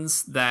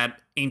reasons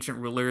that ancient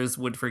rulers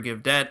would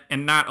forgive debt,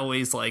 and not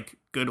always like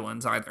good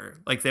ones either.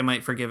 Like they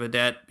might forgive a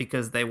debt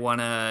because they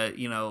want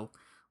to,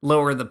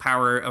 lower the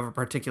power of a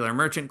particular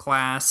merchant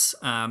class.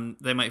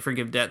 They might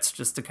forgive debts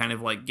just to kind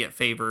of like get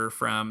favor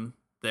from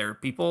their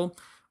people,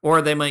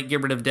 or they might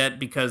get rid of debt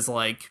because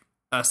like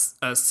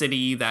a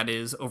city that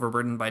is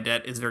overburdened by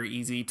debt is very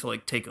easy to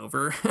like take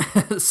over.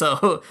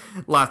 So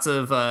lots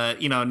of,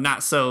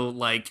 not so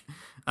like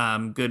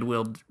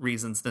good-willed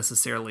reasons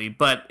necessarily,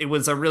 but it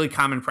was a really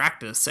common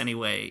practice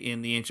anyway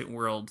in the ancient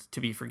world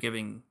to be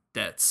forgiving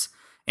debts.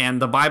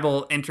 And the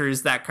Bible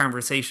enters that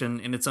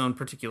conversation in its own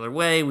particular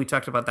way. We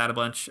talked about that a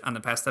bunch on the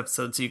past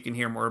episode, so you can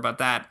hear more about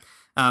that.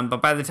 But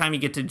by the time you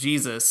get to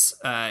Jesus,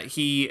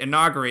 he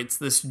inaugurates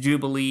this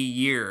Jubilee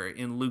year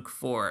in Luke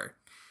 4.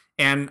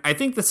 And I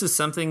think this is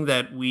something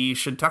that we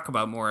should talk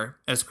about more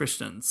as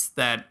Christians,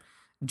 that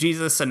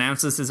Jesus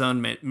announces his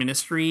own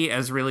ministry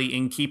as really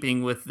in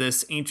keeping with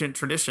this ancient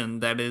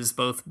tradition that is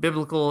both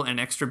biblical and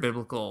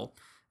extra-biblical,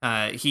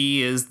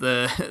 He is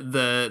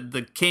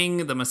the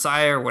king, the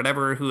Messiah, or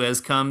whatever, who has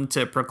come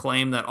to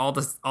proclaim that all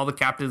the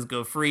captives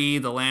go free,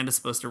 the land is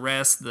supposed to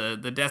rest, the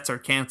debts are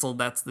canceled.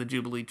 That's the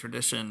Jubilee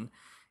tradition.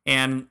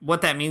 And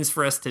what that means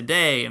for us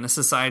today in a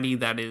society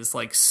that is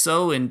like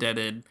so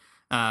indebted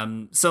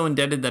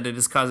that it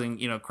is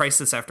causing,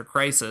 crisis after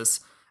crisis.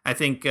 I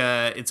think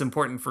it's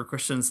important for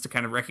Christians to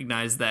kind of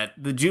recognize that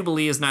the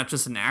Jubilee is not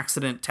just an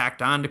accident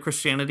tacked on to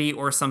Christianity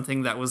or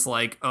something that was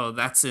like, oh,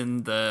 that's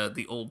in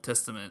the Old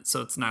Testament,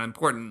 so it's not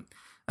important.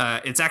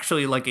 It's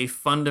actually like a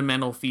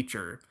fundamental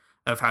feature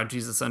of how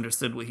Jesus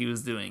understood what he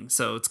was doing.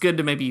 So it's good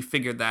to maybe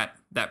figure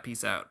that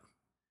piece out.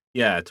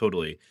 Yeah,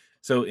 totally.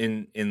 So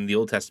in the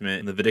Old Testament,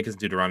 in Leviticus and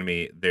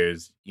Deuteronomy,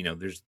 there's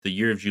the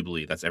year of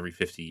Jubilee. That's every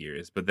 50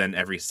 years. But then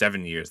every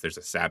 7 years, there's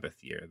a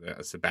Sabbath year,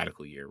 a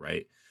sabbatical year,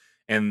 right?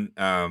 And,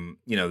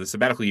 the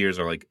sabbatical years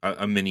are like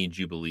a mini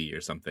Jubilee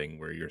or something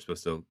where you're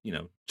supposed to,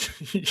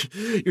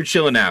 you're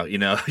chilling out,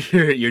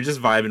 you're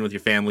just vibing with your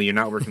family. You're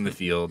not working the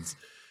fields.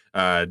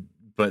 But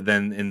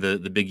then in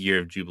the big year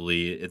of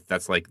Jubilee,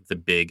 that's like the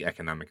big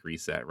economic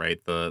reset, right?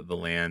 The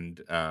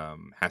land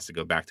has to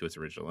go back to its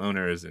original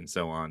owners and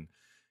so on.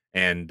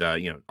 And,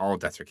 all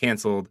debts are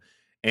canceled.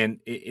 And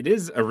it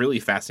is a really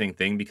fascinating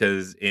thing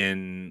because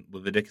in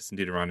Leviticus and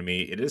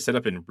Deuteronomy, it is set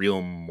up in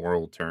real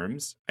moral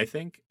terms, I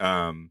think.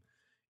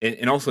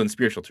 And also in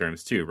spiritual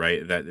terms too,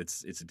 right? That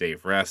it's a day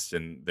of rest,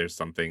 and there's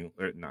something,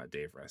 or not a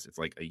day of rest. It's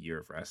like a year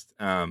of rest,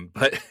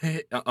 but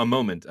a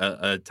moment,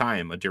 a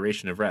time, a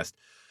duration of rest.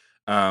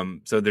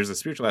 So there's a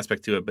spiritual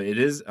aspect to it, but it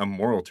is a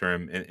moral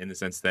term in the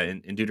sense that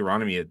in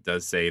Deuteronomy it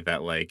does say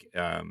that like,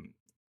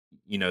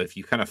 if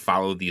you kind of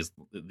follow these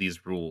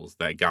rules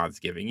that God's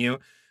giving you,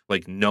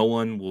 like no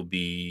one will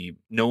be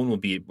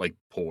like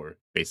poor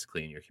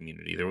basically in your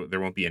community. There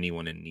won't be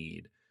anyone in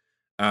need.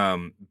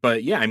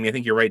 But yeah, I mean, I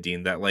think you're right,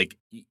 Dean, that like,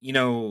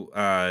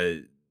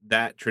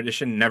 that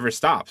tradition never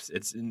stops.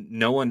 It's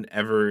no one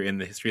ever in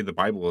the history of the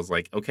Bible is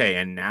like, okay,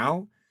 and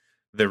now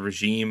the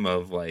regime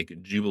of like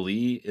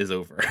Jubilee is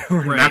over.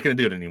 We're not going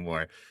to do it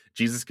anymore.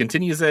 Jesus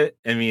continues it.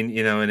 I mean,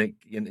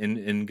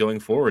 and going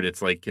forward,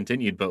 it's like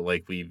continued, but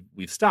like we've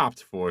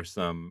stopped for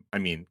some,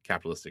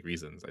 capitalistic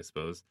reasons, I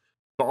suppose.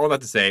 But all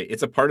that to say,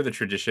 it's a part of the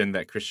tradition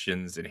that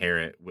Christians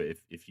inherit.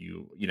 If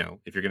you're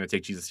going to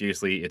take Jesus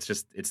seriously,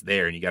 it's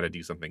there, and you got to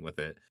do something with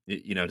it.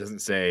 It doesn't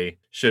say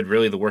should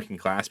really the working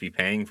class be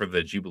paying for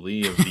the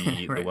Jubilee of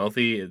the right. The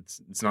wealthy.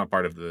 It's not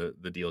part of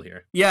the deal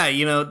here.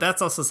 Yeah,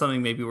 that's also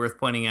something maybe worth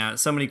pointing out.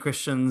 So many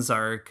Christians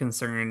are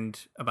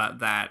concerned about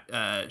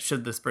that.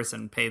 Should this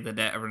person pay the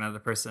debt of another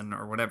person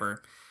or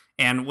whatever?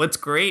 And what's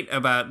great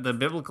about the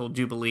biblical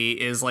Jubilee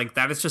is like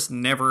that is just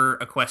never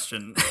a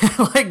question.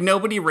 Like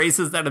nobody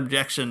raises that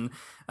objection,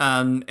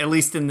 at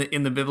least in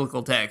the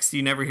biblical text.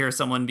 You never hear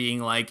someone being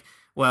like,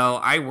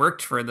 well, I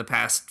worked for the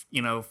past,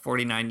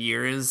 49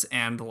 years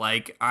and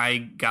like I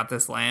got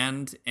this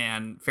land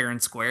and fair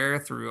and square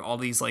through all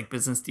these like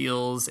business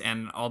deals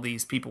and all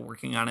these people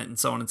working on it and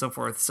so on and so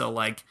forth. So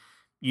like,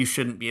 you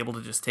shouldn't be able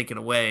to just take it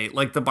away.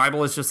 Like the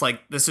Bible is just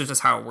like, this is just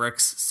how it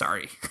works.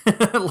 Sorry.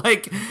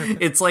 Like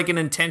it's like an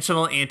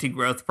intentional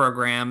anti-growth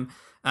program.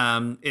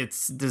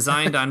 It's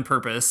designed on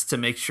purpose to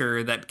make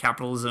sure that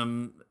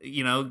capitalism,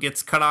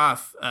 gets cut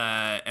off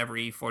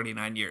every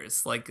 49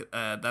 years. Like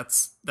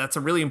that's a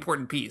really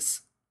important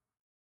piece.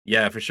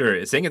 Yeah, for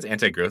sure. Saying it's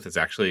anti-growth is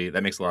actually,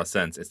 that makes a lot of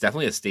sense. It's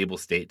definitely a stable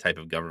state type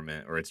of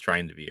government, or it's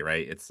trying to be,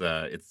 right? It's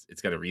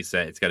got a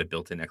reset. It's got a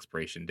built-in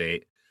expiration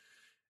date.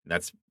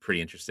 That's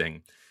pretty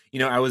interesting.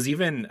 I was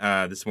even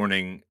this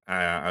morning,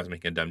 I was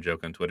making a dumb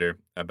joke on Twitter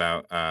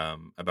about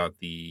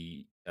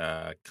the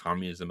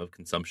communism of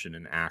consumption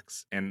in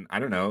Acts. And I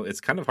don't know,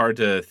 it's kind of hard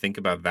to think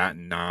about that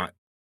not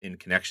in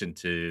connection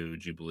to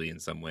Jubilee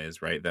in some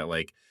ways, right? That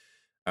like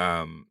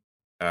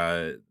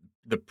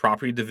the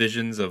property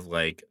divisions of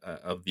like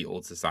of the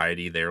old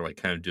society, they're like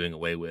kind of doing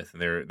away with,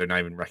 and they're not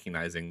even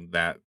recognizing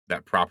that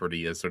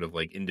property is sort of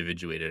like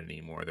individuated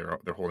anymore.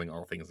 They're holding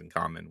all things in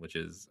common, which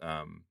is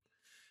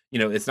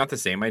it's not the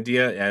same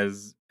idea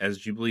as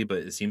Jubilee, but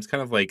it seems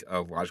kind of like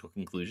a logical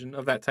conclusion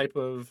of that type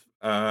of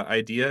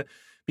idea,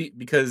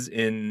 because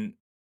in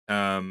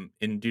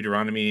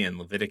Deuteronomy and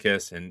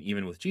Leviticus and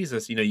even with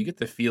Jesus, you get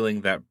the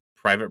feeling that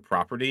private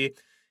property,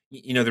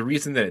 the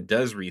reason that it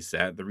does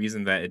reset, the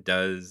reason that it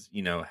does,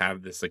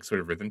 have this like sort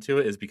of rhythm to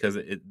it is because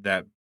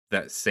that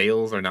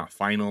sales are not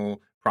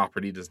final.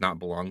 Property does not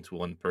belong to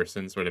one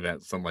person, sort of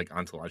at some like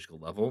ontological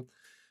level.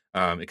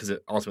 Because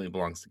it ultimately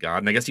belongs to God.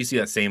 And I guess you see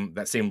that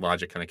same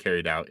logic kind of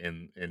carried out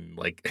in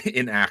like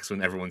in Acts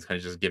when everyone's kind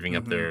of just giving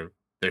up their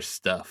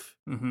stuff.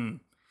 Mm-hmm.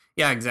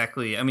 Yeah,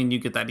 exactly. I mean, you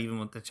get that even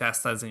with the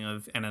chastising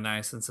of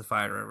Ananias and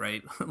Sapphira,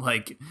 right?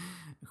 Like,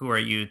 who are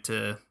you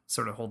to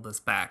sort of hold this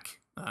back?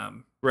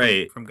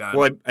 Right. From God.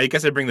 Well, I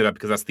guess I bring that up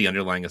because that's the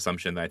underlying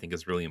assumption that I think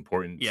is really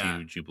important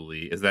to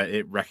Jubilee, is that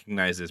it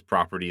recognizes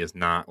property as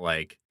not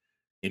like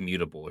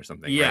immutable or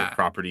something. Yeah. Right?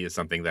 Property is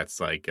something that's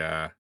like,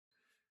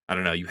 I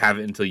don't know, you have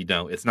it until you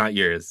don't. It's not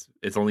yours.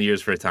 It's only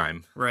yours for a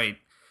time. Right.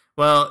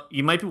 Well,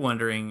 you might be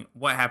wondering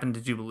what happened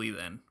to Jubilee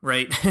then,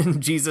 right?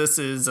 Jesus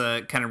is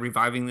kind of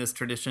reviving this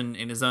tradition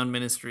in his own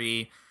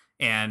ministry,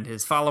 and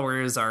his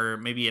followers are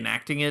maybe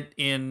enacting it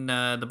in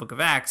the book of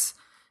Acts.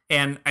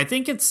 And I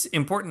think it's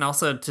important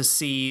also to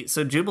see,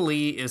 so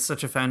Jubilee is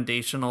such a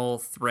foundational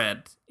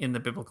thread in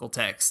the biblical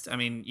text. I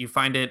mean, you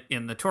find it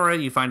in the Torah,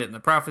 you find it in the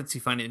prophets,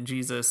 you find it in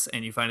Jesus,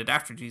 and you find it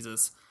after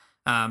Jesus.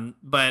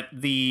 But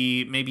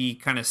the maybe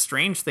kind of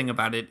strange thing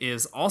about it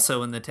is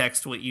also in the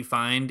text, what you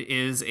find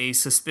is a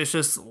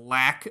suspicious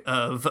lack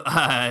of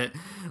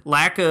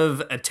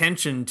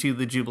attention to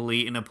the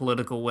Jubilee in a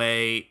political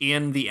way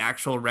in the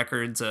actual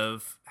records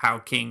of how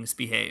kings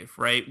behave,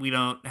 right? We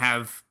don't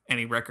have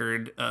any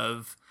record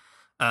of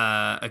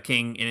a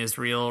king in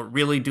Israel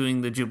really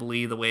doing the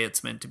Jubilee the way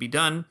it's meant to be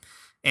done.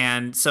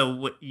 And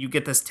so you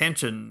get this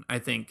tension, I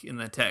think, in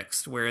the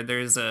text where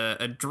there's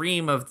a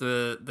dream of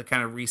the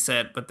kind of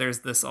reset, but there's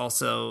this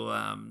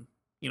also,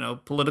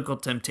 political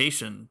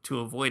temptation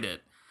to avoid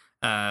it,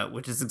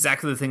 which is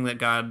exactly the thing that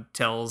God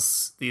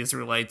tells the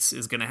Israelites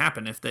is going to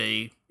happen if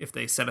they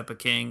set up a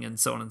king and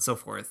so on and so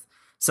forth.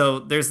 So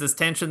there's this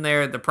tension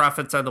there. The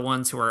prophets are the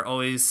ones who are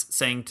always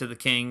saying to the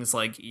kings,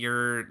 like,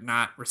 you're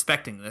not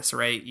respecting this,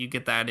 right? You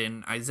get that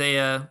in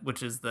Isaiah,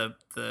 which is the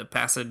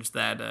passage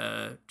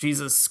that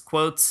Jesus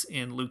quotes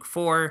in Luke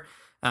 4,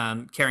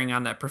 carrying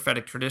on that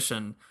prophetic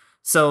tradition.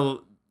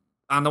 So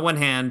on the one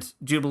hand,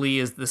 Jubilee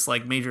is this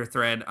like major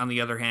thread. On the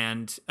other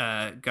hand,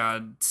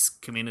 God's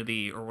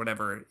community or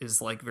whatever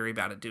is like very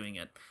bad at doing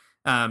it.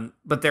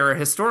 But there are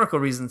historical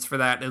reasons for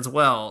that as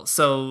well.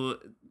 So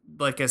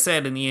like I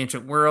said, in the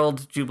ancient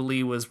world,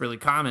 Jubilee was really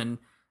common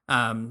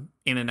in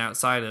and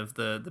outside of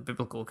the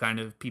biblical kind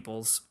of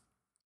peoples.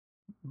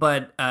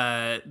 But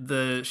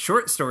the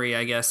short story,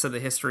 I guess, of the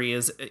history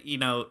is,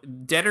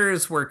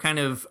 debtors were kind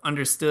of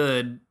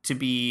understood to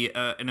be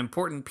an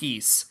important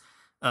piece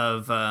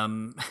of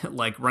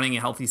like running a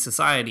healthy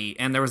society.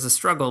 And there was a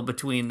struggle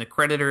between the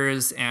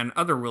creditors and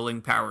other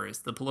ruling powers,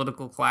 the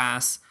political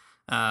class,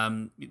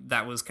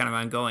 that was kind of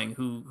ongoing,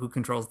 who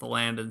controls the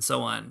land and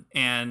so on.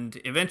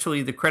 And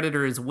eventually the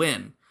creditors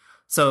win.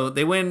 So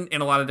they win in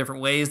a lot of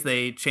different ways.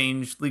 They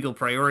change legal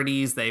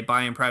priorities. They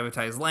buy and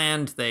privatize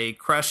land. They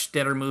crush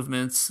debtor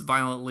movements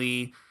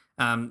violently.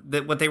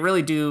 What they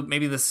really do,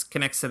 maybe this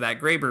connects to that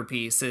Graeber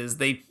piece, is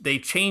they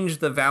change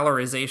the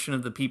valorization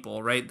of the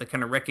people, right? The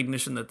kind of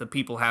recognition that the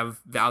people have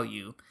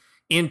value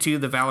into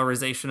the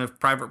valorization of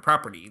private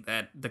property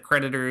that the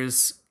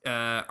creditors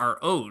are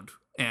owed.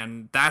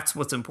 And that's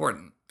what's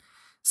important.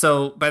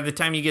 So by the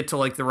time you get to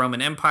like the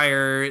Roman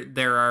Empire,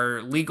 there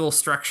are legal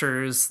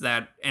structures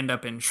that end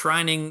up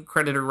enshrining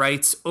creditor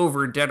rights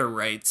over debtor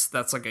rights.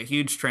 That's like a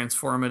huge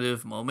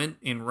transformative moment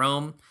in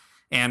Rome.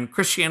 And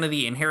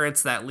Christianity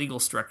inherits that legal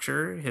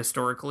structure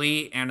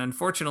historically. And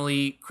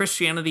unfortunately,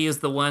 Christianity is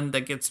the one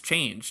that gets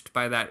changed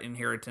by that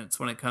inheritance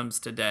when it comes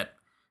to debt,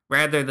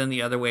 rather than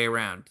the other way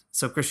around.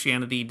 So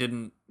Christianity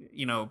didn't,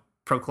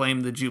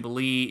 proclaim the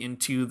Jubilee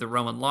into the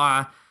Roman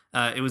law.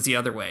 It was the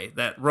other way,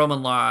 that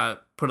Roman law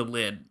put a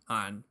lid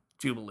on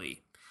Jubilee.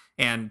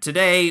 And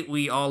today,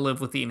 we all live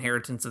with the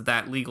inheritance of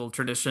that legal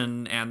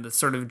tradition and the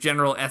sort of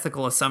general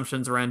ethical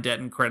assumptions around debt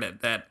and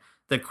credit, that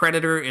the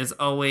creditor is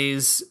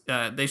always,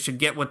 they should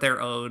get what they're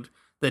owed.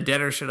 The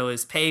debtor should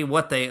always pay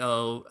what they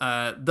owe.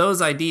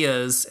 Those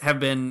ideas have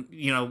been,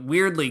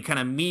 weirdly kind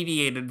of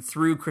mediated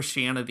through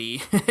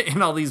Christianity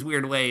in all these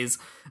weird ways,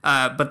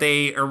 but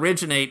they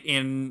originate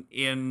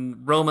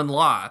in Roman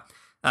law.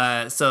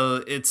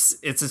 So it's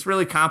this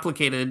really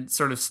complicated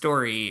sort of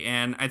story,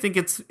 and I think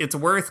it's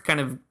worth kind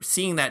of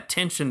seeing that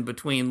tension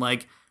between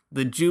like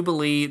the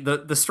Jubilee.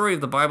 The story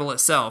of the Bible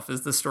itself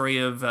is the story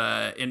of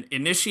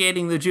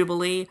initiating the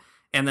Jubilee,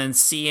 and then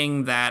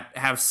seeing that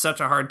have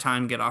such a hard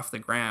time get off the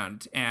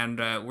ground. And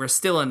we're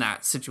still in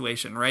that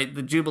situation, right?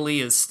 The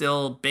Jubilee is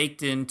still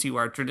baked into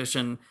our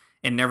tradition,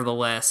 and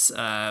nevertheless,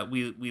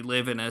 we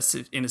live in a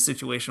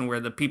situation where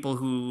the people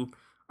who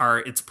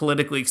it's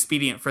politically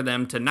expedient for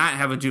them to not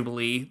have a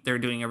Jubilee. They're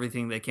doing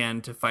everything they can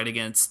to fight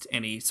against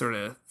any sort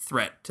of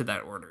threat to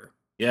that order.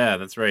 Yeah,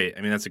 that's right.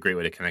 I mean, that's a great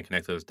way to kind of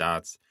connect those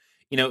dots.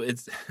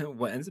 It's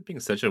what ends up being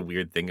such a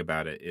weird thing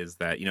about it is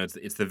that,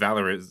 it's the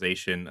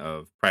valorization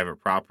of private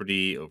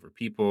property over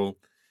people,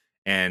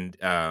 and,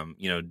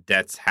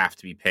 debts have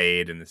to be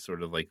paid in this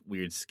sort of like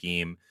weird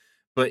scheme.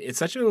 But it's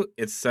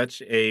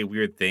such a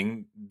weird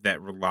thing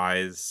that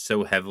relies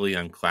so heavily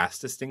on class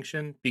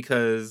distinction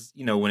because,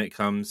 when it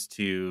comes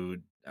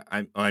to,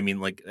 I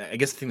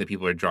guess the thing that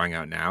people are drawing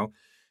out now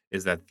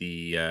is that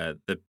the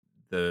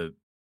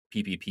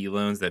PPP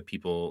loans that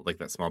people like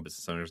that small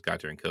business owners got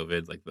during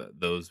COVID, like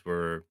those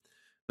were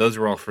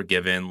all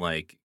forgiven,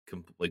 like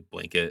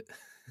blanket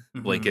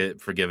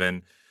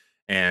forgiven.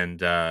 And,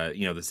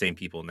 the same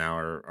people now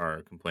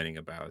are complaining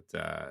about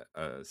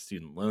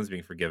student loans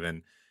being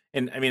forgiven.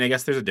 And I mean, I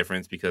guess there's a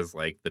difference because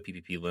like the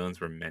PPP loans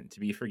were meant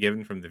to be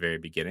forgiven from the very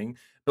beginning.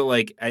 But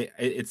like,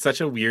 it's such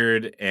a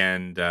weird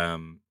and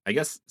I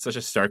guess such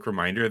a stark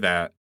reminder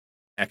that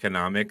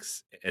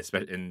economics,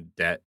 especially in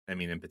debt, I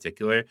mean, in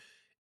particular,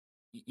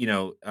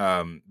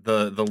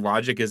 the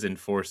logic is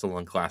enforced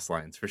along class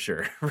lines for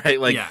sure, right?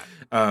 Like,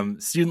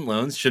 student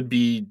loans should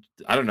be,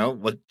 I don't know,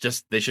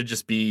 they should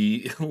just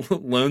be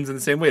loans in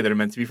the same way that are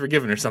meant to be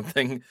forgiven or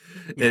something.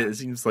 It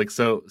seems like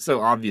so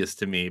obvious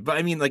to me. But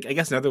I mean, like, I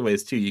guess in other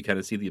ways too, you kind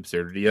of see the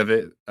absurdity of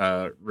it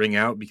ring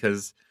out,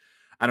 because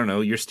I don't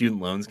know, your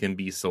student loans can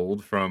be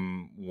sold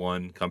from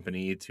one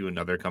company to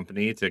another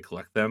company to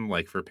collect them,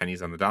 like, for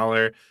pennies on the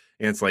dollar.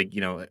 And it's like,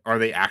 are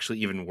they actually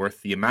even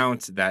worth the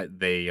amount that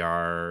they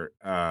are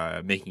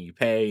making you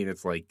pay? And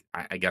it's like,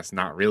 I guess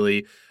not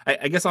really.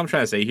 I guess all I'm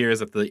trying to say here is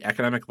that the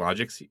economic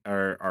logics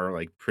are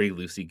like pretty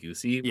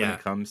loosey-goosey when it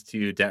comes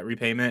to debt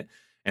repayment,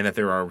 and that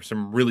there are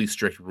some really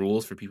strict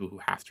rules for people who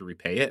have to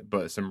repay it,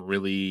 but some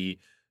really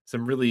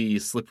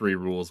slippery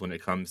rules when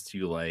it comes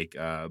to like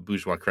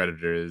bourgeois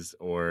creditors,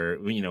 or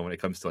when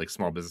it comes to like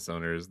small business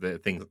owners.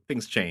 That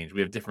things change.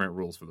 We have different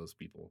rules for those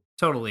people.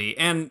 Totally.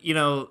 And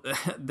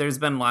there's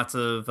been lots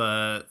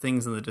of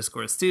things in the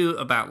discourse too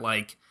about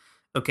like,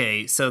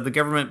 okay, so the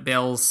government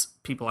bails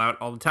people out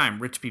all the time,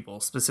 rich people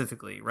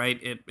specifically, right?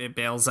 It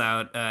bails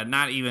out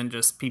not even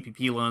just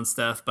PPP loan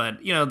stuff,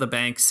 but the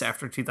banks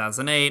after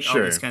 2008,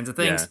 all these kinds of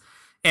things.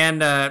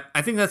 And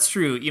I think that's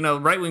true.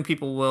 Right-wing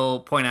people will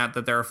point out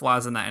that there are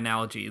flaws in that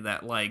analogy,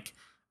 that like,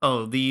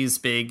 oh, these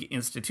big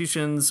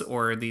institutions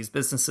or these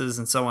businesses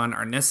and so on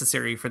are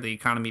necessary for the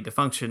economy to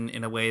function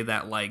in a way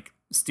that like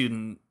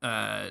student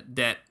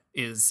debt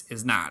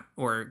is not,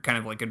 or kind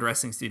of like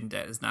addressing student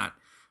debt is not,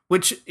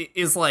 which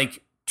is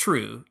like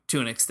true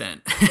to an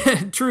extent,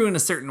 true in a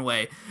certain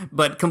way,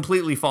 but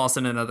completely false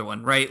in another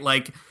one, right?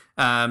 Like,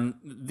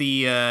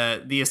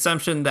 the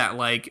assumption that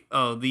like,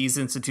 oh, these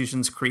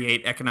institutions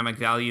create economic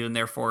value and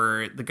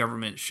therefore the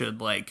government should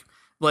like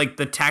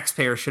the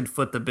taxpayer should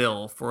foot the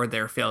bill for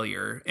their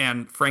failure,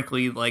 and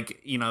frankly,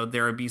 like,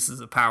 their abuses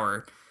of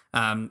power,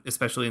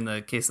 especially in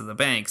the case of the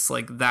banks,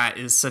 like that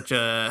is such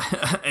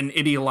an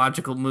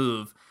ideological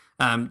move,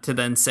 to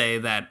then say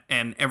that,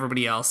 and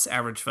everybody else,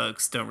 average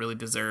folks, don't really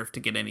deserve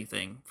to get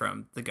anything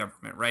from the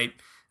government, right?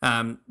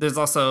 There's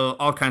also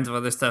all kinds of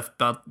other stuff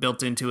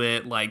built into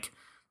it, like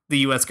the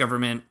U.S.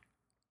 government,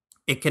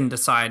 it can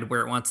decide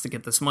where it wants to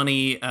get this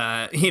money.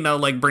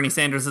 Like Bernie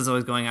Sanders is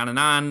always going on and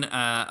on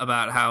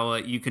about how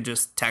you could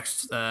just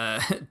text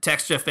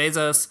Jeff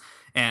Bezos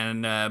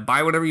and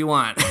buy whatever you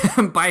want,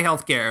 buy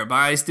healthcare,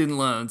 buy student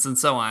loans, and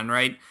so on,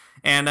 right?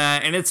 And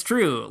it's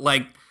true.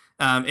 Like,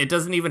 it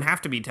doesn't even have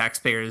to be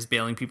taxpayers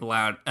bailing people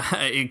out.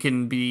 It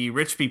can be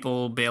rich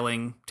people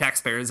bailing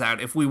taxpayers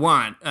out if we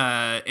want.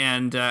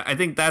 And I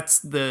think that's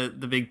the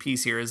big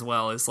piece here as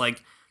well, is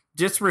like,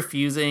 just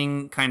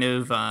refusing kind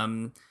of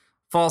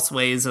false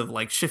ways of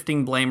like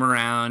shifting blame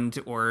around,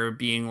 or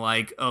being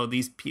like, oh,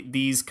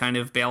 these kind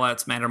of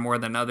bailouts matter more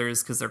than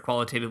others because they're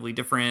qualitatively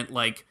different.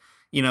 Like,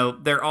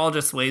 they're all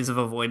just ways of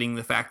avoiding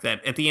the fact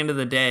that at the end of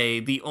the day,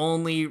 the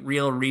only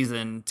real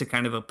reason to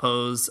kind of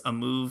oppose a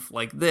move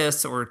like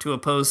this, or to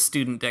oppose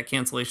student debt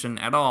cancellation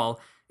at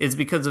all, is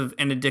because of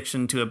an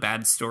addiction to a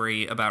bad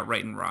story about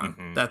right and wrong.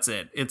 Mm-hmm. That's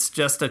it. It's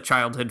just a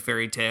childhood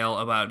fairy tale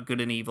about good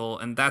and evil,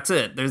 and that's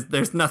it.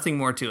 There's nothing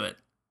more to it.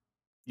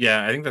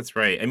 Yeah, I think that's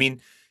right. I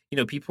mean,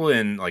 people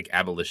in like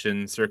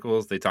abolition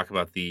circles, they talk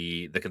about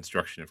the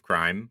construction of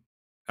crime,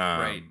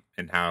 right?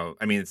 And how,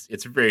 I mean,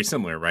 it's very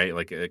similar, right?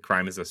 Like, a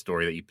crime is a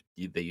story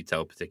that you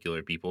tell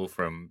particular people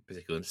from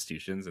particular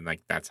institutions, and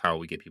like that's how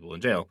we get people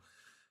in jail.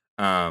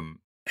 Some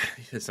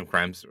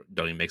crimes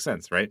don't even make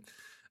sense, right?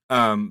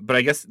 But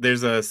I guess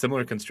there's a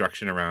similar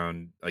construction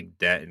around like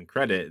debt and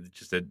credit,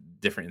 just a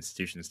different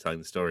institutions telling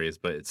the stories,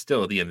 but it's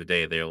still, at the end of the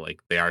day,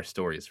 they are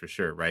stories for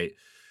sure, right?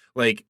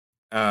 Like,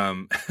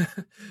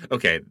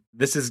 okay,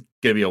 this is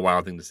gonna be a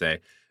wild thing to say,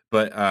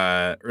 but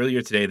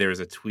earlier today there was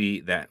a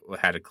tweet that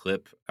had a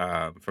clip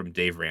from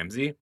Dave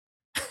Ramsey,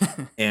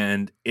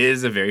 and it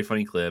is a very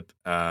funny clip.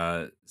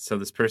 So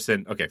this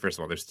person, okay, first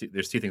of all, there's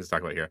two things to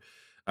talk about here.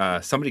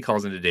 Somebody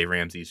calls into Dave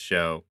Ramsey's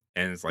show,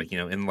 and it's like,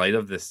 in light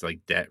of this like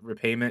debt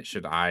repayment,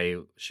 should I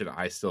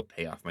still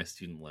pay off my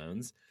student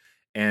loans?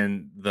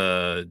 And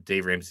the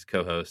Dave Ramsey's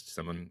co-host,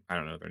 someone, I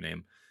don't know their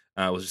name,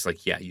 was just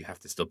like, yeah, you have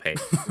to still pay,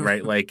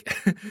 right? Like,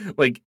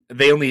 like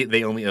they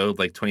only owed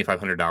like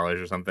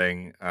 $2,500 or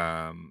something,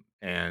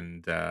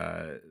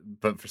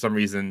 but for some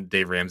reason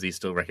Dave Ramsey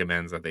still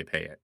recommends that they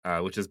pay it,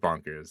 which is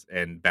bonkers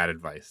and bad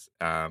advice.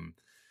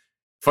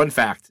 Fun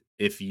fact: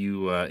 if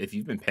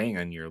you've been paying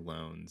on your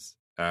loans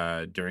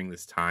during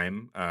this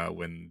time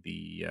when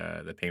the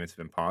payments have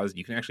been paused,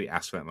 you can actually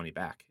ask for that money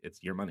back.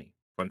 It's your money.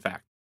 Fun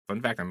fact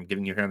I'm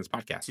giving you here on this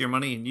podcast. It's your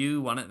money and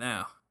you want it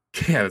now.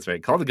 Yeah, that's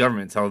right. Call the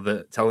government. Tell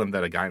them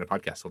that a guy in a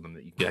podcast told them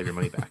that you can have your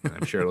money back, and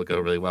I'm sure it'll go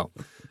really well.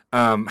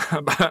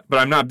 But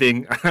I'm not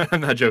joking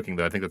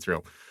though. I think that's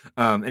real.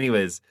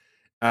 Anyways,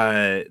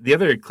 the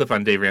other clip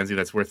on Dave Ramsey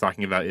that's worth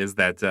talking about is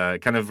that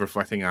kind of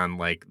reflecting on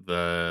like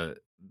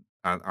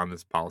on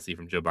this policy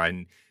from Joe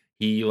Biden.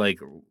 He like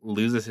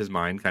loses his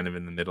mind kind of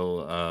in the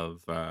middle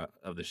of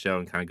the show,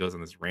 and kind of goes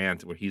on this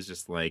rant where he's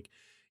just like,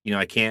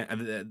 I can't.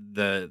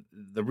 The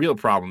real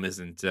problem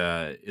isn't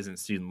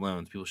student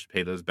loans. People should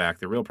pay those back.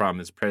 The real problem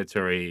is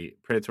predatory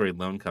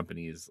loan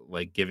companies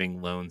like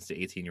giving loans to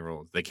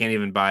 18-year-olds. They can't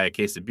even buy a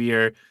case of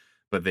beer,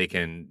 but they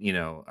can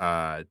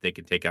they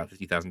can take out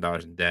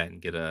 $50,000 in debt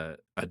and get a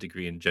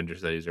degree in gender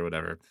studies or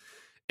whatever.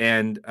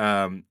 And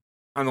on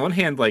the one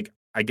hand, like,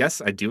 I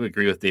guess I do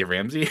agree with Dave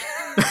Ramsey.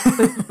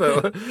 So,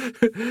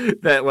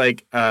 that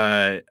like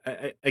I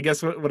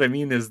guess what I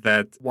mean is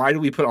that why do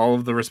we put all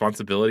of the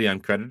responsibility on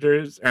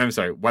creditors? I'm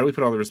sorry, why do we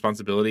put all the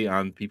responsibility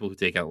on people who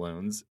take out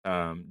loans,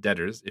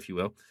 debtors, if you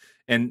will,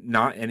 and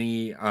not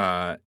any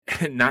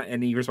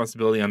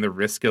responsibility on the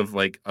risk of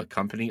like a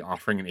company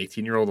offering an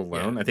 18-year-old a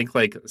loan? I think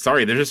like,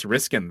 sorry, there's just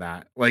risk in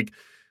that. Like,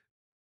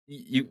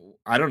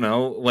 I don't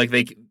know,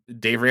 like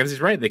Dave Ramsey's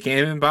right. They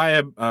can't even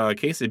buy a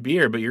case of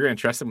beer, but you're going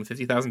to trust them with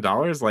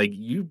 $50,000. Like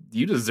you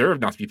deserve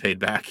not to be paid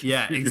back.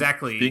 Yeah,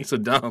 exactly. Being so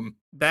dumb.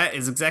 That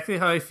is exactly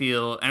how I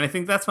feel. And I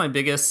think that's my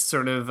biggest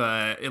sort of,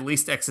 at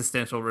least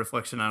existential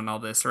reflection on all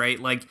this, right?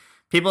 Like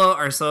people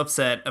are so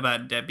upset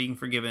about debt being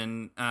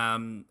forgiven.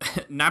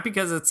 Not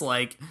because it's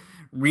like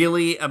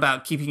really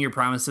about keeping your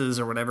promises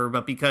or whatever,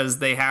 but because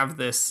they have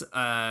this,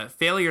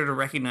 failure to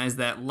recognize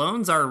that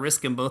loans are a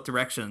risk in both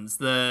directions.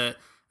 The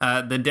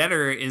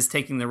debtor is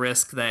taking the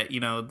risk that,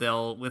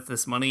 they'll, with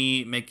this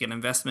money, make an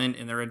investment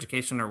in their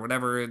education or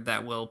whatever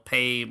that will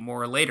pay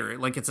more later.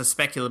 Like it's a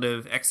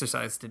speculative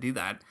exercise to do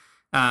that.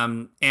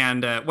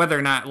 And whether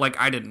or not, like,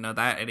 I didn't know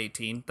that at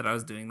 18 that I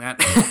was doing that.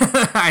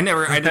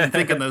 I didn't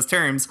think in those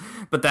terms,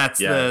 but that's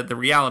the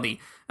reality.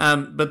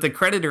 But the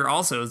creditor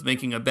also is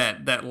making a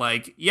bet that,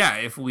 like, yeah,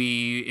 if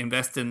we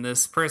invest in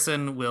this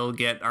person, we'll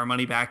get our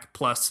money back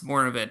plus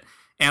more of it.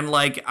 And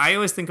like, I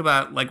always think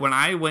about like when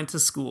I went to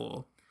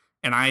school,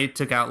 and I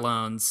took out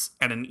loans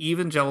at an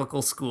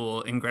evangelical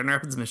school in Grand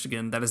Rapids,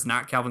 Michigan. That is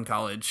not Calvin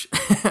College.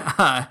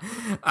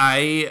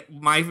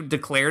 My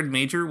declared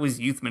major was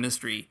youth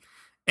ministry.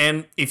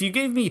 And if you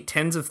gave me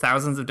tens of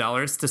thousands of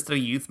dollars to study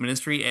youth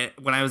ministry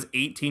when I was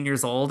 18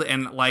 years old,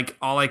 and like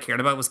all I cared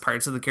about was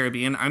Pirates of the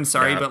Caribbean, I'm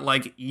sorry, but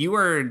like you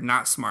are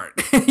not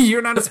smart.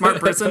 You're not a smart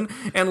person.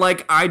 And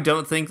like, I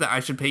don't think that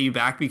I should pay you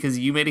back because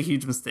you made a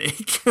huge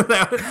mistake.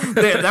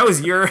 that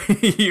was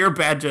your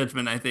bad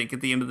judgment, I think, at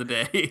the end of the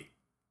day.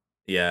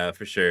 Yeah,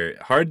 for sure.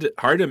 Hard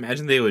to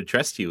imagine they would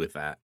trust you with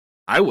that.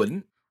 I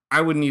wouldn't.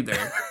 I wouldn't either.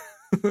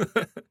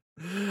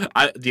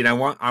 Dean, I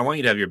want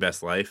you to have your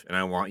best life, and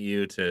I want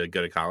you to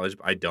go to college,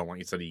 but I don't want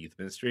you to study youth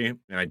ministry,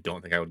 and I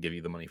don't think I would give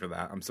you the money for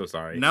that. I'm so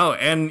sorry. No,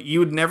 and you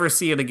would never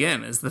see it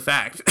again, is the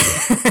fact.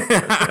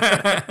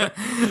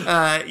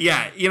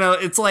 Yeah,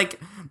 it's like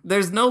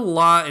there's no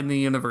law in the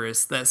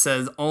universe that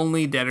says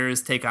only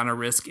debtors take on a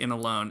risk in a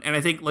loan. And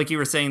I think, like you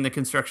were saying, the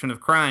construction of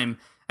crime,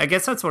 I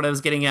guess that's what I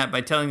was getting at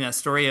by telling that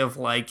story of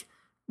like,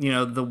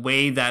 the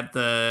way that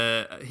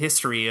the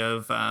history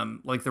of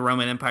like the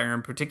Roman Empire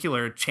in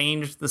particular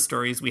changed the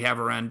stories we have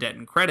around debt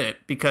and credit,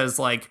 because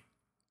like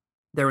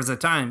there was a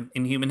time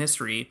in human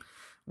history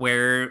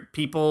where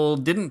people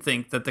didn't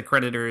think that the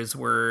creditors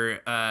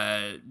were,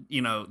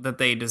 that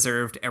they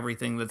deserved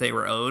everything that they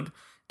were owed,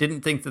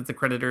 didn't think that the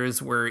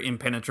creditors were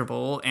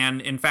impenetrable,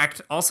 and in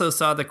fact also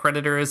saw the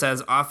creditors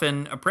as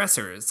often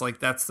oppressors. Like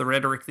that's the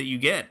rhetoric that you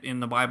get in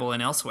the Bible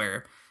and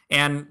elsewhere.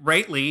 And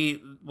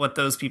rightly, what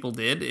those people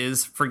did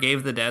is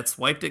forgave the debts,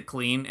 wiped it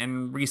clean,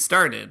 and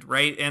restarted,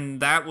 right? And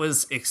that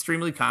was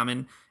extremely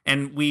common.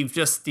 And we've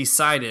just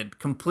decided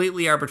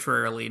completely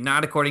arbitrarily,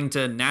 not according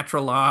to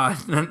natural law,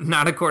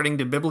 not according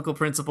to biblical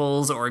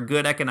principles or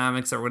good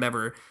economics or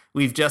whatever.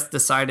 We've just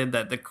decided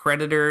that the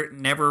creditor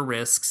never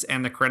risks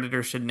and the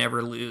creditor should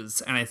never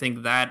lose. And I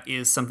think that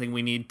is something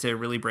we need to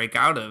really break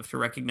out of, to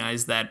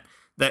recognize that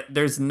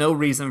there's no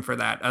reason for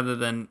that other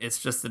than it's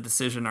just a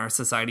decision our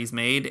society's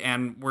made.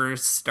 And we're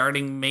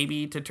starting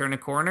maybe to turn a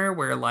corner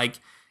where like,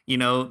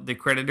 the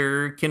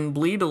creditor can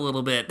bleed a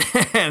little bit.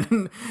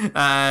 And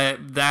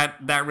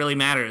that really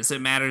matters. It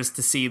matters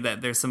to see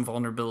that there's some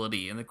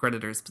vulnerability in the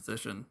creditor's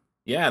position.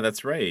 Yeah,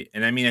 that's right.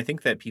 And I mean, I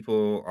think that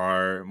people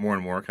are more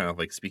and more kind of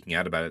like speaking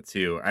out about it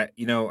too. I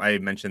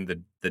mentioned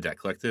the Debt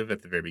Collective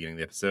at the very beginning of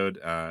the episode.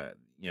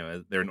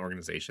 They're an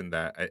organization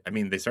that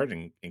they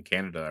started in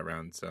Canada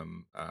around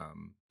some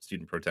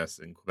student protests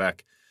in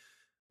Quebec,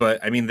 but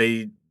I mean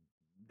they've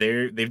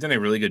done a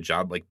really good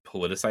job like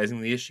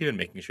politicizing the issue and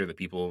making sure that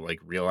people like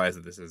realize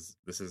that this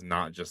is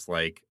not just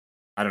like,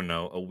 I don't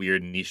know, a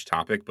weird niche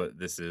topic, but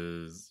this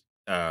is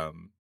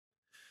an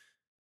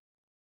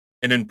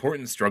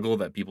important struggle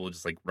that people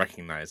just like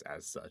recognize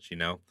as such. It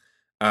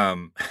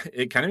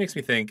kind of makes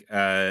me think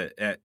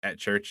at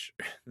church.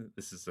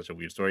 This is such a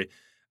weird story.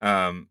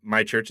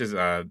 My church is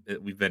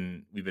we've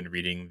been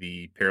reading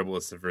the Parable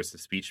of Subversive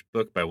Speech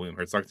book by William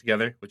Herzog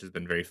together, which has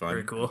been very fun.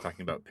 Very cool.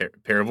 Talking about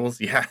parables.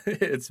 Yeah,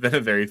 it's been a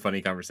very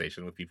funny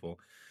conversation with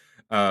people.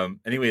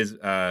 Anyways,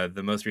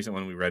 the most recent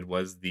one we read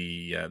was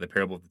the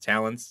Parable of the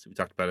Talents. We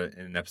talked about it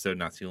in an episode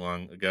not too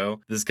long ago.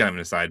 This is kind of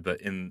an aside,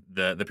 but in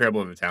the Parable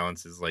of the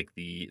Talents is like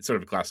the sort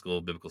of a classical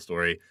biblical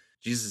story.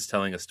 Jesus is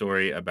telling a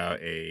story about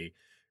a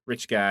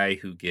rich guy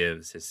who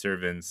gives his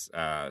servants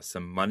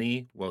some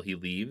money while he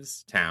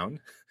leaves town,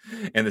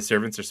 and the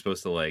servants are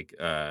supposed to like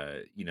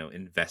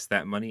invest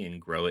that money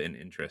and grow it in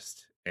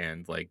interest,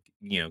 and like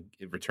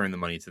return the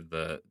money to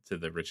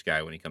the rich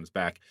guy when he comes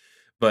back.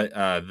 But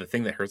the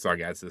thing that Herzog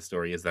adds to the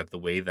story is that the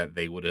way that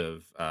they would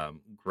have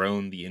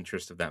grown the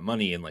interest of that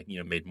money and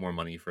made more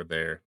money for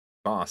their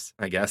boss,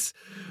 I guess,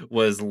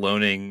 was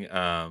loaning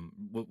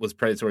was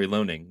predatory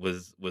loaning,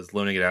 was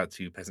loaning it out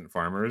to peasant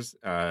farmers,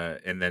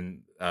 and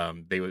then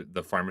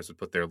the farmers would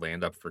put their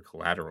land up for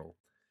collateral,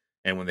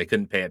 and when they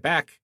couldn't pay it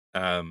back,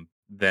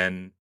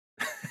 then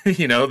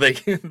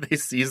they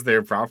seized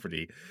their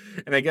property.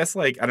 And I guess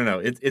I don't know,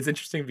 it's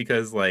interesting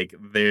because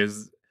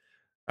there's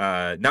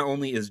not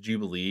only is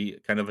Jubilee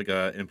kind of like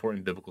an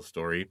important biblical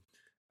story,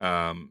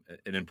 an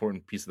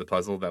important piece of the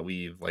puzzle that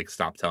we've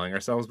stopped telling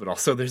ourselves, but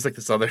also there's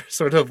this other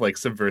sort of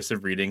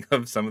subversive reading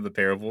of some of the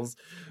parables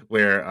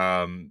where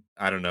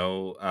I don't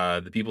know,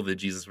 the people that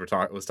Jesus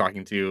was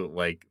talking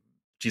to,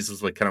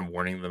 Jesus was kind of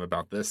warning them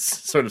about this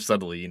sort of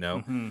subtly,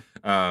 Mm-hmm.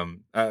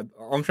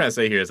 all I'm trying to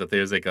say here is that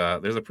there's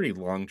a pretty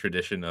long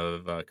tradition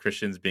of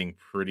Christians being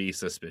pretty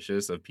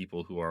suspicious of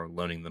people who are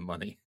loaning them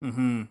money.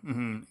 Mm-hmm,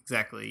 mm-hmm,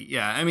 exactly.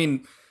 Yeah. I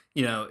mean,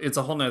 it's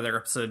a whole nother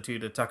episode too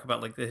to talk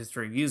about the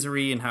history of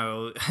usury and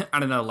how, I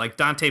don't know,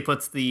 Dante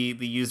puts the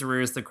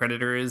usurers, the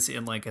creditors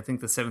in I think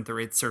the 7th or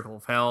 8th circle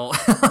of hell.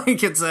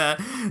 It's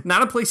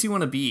not a place you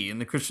want to be in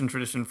the Christian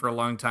tradition for a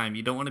long time.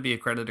 You don't want to be a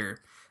creditor.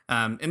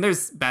 And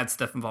there's bad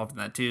stuff involved in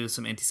that too.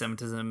 Some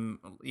anti-Semitism,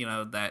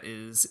 that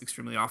is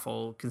extremely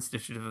awful,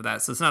 constitutive of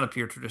that. So it's not a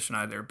pure tradition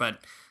either. But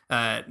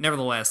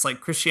nevertheless,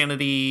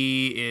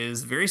 Christianity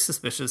is very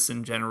suspicious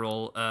in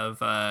general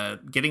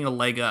of getting a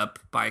leg up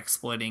by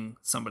exploiting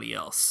somebody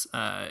else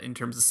in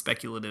terms of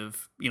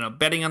speculative,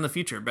 betting on the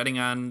future, betting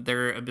on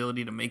their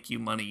ability to make you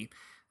money.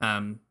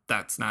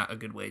 That's not a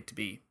good way to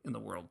be in the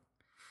world.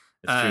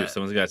 It's true.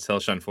 Someone's got to tell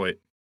Sean Foyt.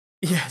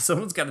 Yeah,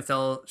 someone's got to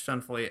tell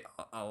Sean Foyt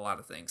a lot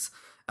of things.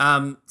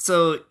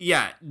 So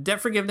yeah, debt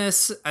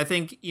forgiveness. I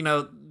think,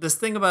 this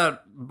thing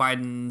about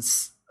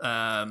Biden's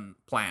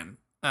plan,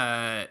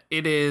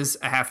 it is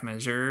a half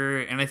measure.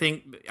 And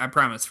I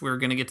promise we're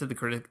going to get to the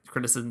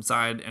criticism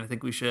side, and I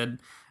think we should.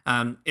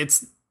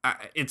 It's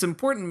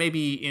important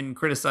maybe in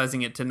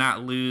criticizing it to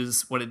not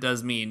lose what it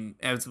does mean,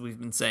 as we've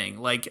been saying.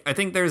 I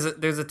think there's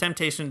a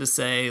temptation to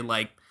say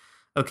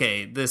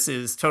okay, this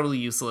is totally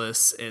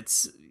useless.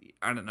 It's,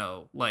 I don't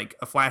know,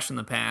 a flash in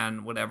the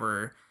pan,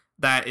 whatever.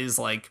 That is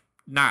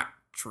not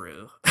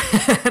true.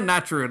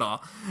 Not true at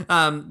all.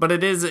 But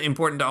it is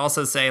important to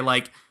also say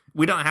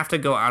we don't have to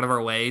go out of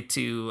our way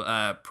to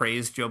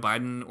praise Joe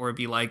Biden or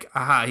be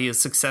aha, he has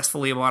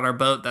successfully bought our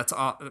vote. That's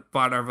all,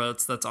 bought our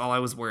votes. That's all I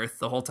was worth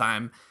the whole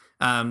time.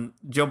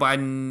 Joe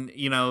Biden,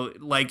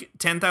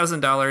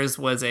 $10,000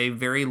 was a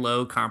very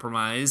low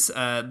compromise.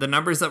 The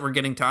numbers that were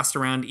getting tossed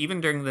around, even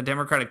during the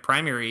Democratic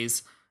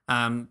primaries,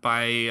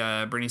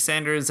 by Bernie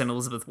Sanders and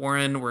Elizabeth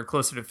Warren, were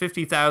closer to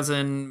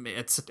 50,000.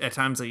 It's at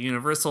times a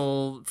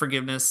universal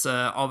forgiveness,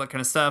 all that kind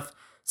of stuff.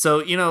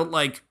 So,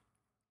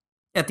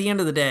 at the end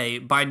of the day,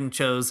 Biden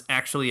chose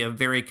actually a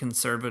very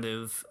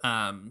conservative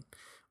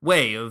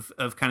way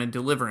of kind of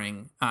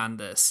delivering on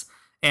this.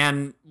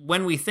 And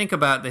when we think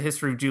about the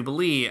history of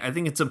Jubilee, I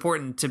think it's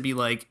important to be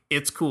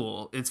it's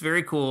cool. It's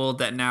very cool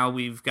that now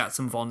we've got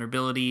some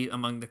vulnerability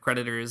among the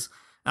creditors.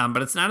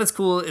 But it's not as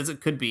cool as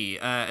it could be.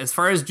 As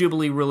far as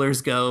Jubilee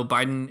rulers go,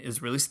 Biden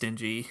is really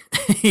stingy.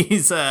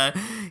 He's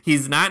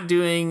not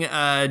doing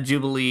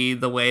Jubilee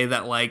the way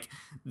that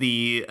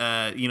the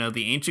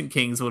ancient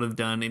kings would have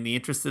done in the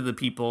interest of the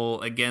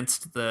people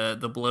against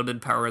the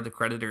bloated power of the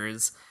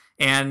creditors.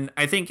 And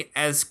I think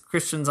as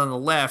Christians on the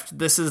left,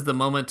 this is the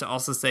moment to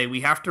also say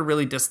we have to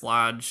really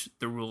dislodge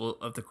the rule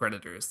of the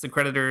creditors. The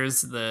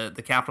creditors,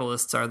 the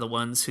capitalists, are the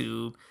ones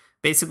who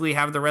basically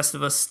have the rest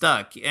of us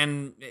stuck.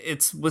 And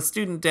it's with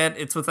student debt,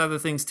 it's with other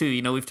things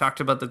too. We've talked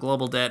about the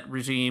global debt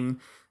regime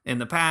in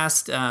the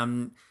past.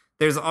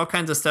 There's all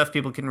kinds of stuff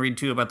people can read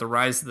too about the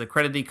rise of the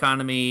credit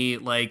economy.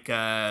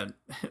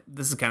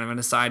 This is kind of an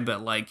aside,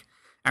 but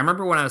I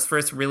remember when I was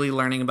first really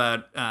learning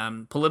about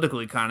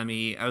political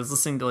economy, I was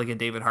listening to a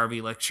David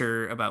Harvey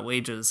lecture about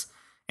wages,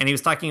 and he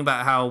was talking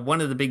about how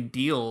one of the big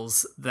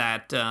deals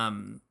that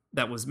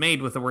was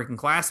made with the working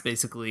class,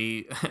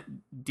 basically,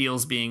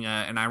 deals being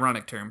an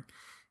ironic term,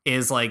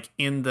 is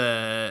in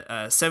the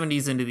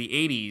 70s into the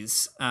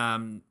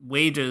 80s,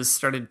 wages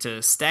started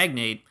to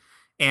stagnate.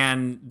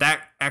 And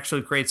that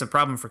actually creates a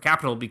problem for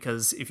capital,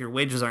 because if your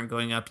wages aren't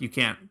going up, you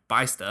can't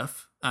buy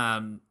stuff.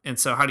 And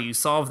so how do you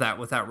solve that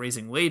without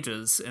raising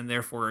wages and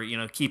therefore,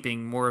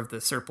 keeping more of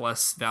the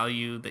surplus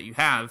value that you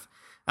have?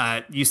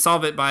 You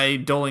solve it by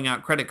doling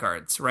out credit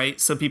cards, right?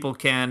 So people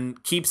can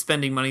keep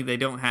spending money they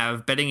don't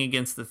have, betting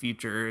against the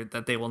future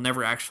that they will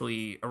never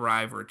actually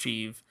arrive or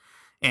achieve.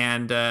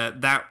 And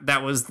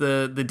that was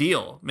the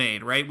deal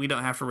made, right? We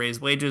don't have to raise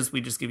wages.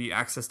 We just give you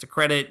access to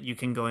credit. You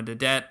can go into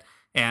debt.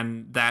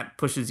 and that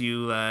pushes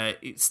you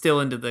still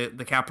into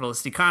the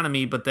capitalist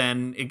economy, but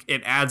then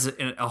it adds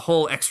a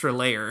whole extra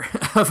layer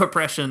of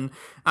oppression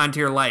onto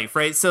your life,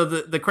 right? So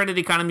the credit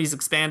economy's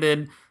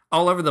expanded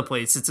all over the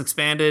place. It's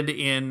expanded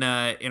in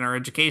our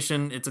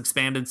education. It's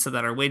expanded so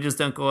that our wages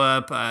don't go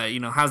up.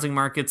 Housing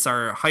markets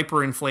are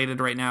hyperinflated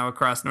right now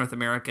across North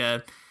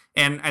America.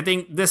 And I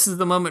think this is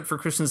the moment for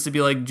Christians to be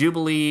like,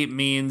 Jubilee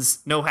means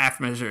no half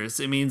measures.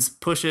 It means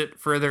push it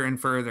further and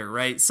further,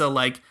 right? So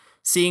like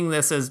seeing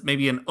this as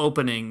maybe an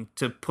opening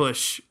to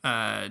push,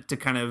 to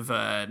kind of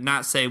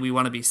not say we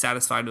want to be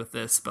satisfied with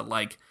this, but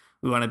like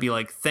we want to be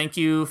like, thank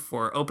you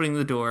for opening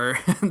the door.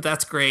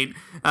 That's great.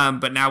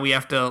 But now we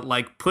have to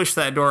like push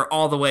that door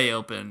all the way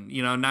open,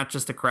 not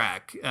just a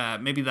crack.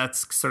 Maybe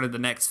that's sort of the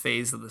next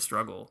phase of the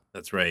struggle.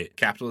 That's right.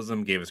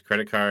 Capitalism gave us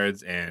credit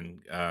cards,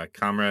 and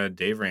comrade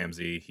Dave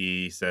Ramsey,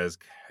 he says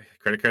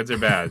credit cards are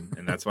bad,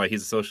 and that's why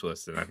he's a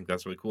socialist, and I think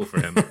that's really cool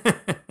for him.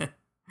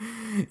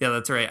 Yeah,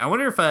 that's right. I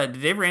wonder if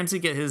did Dave Ramsey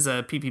get his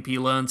PPP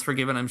loans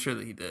forgiven? I'm sure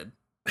that he did.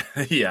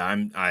 Yeah,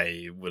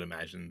 I would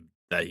imagine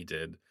that he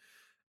did.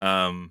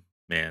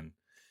 Man.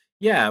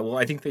 Yeah, well,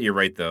 I think that you're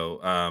right,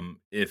 though.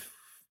 If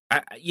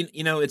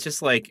it's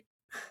just like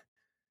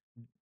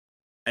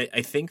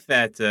I think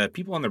that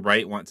people on the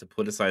right want to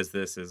politicize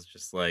this as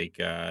just like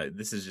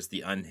this is just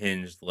the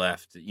unhinged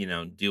left,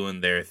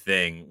 doing their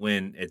thing,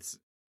 when it's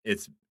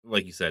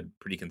like you said,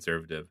 pretty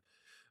conservative.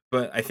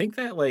 But I think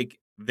that like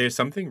there's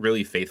something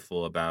really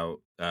faithful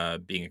about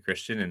being a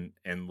Christian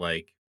and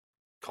like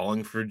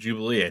calling for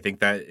Jubilee. I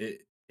think that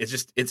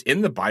it's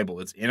in the Bible.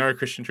 It's in our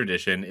Christian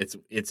tradition.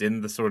 It's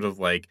in the sort of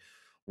like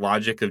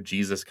logic of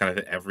Jesus kind of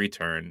at every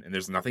turn, and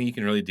there's nothing you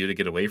can really do to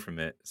get away from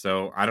it.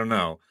 So I don't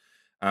know.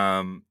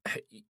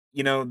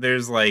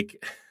 There's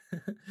like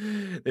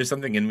there's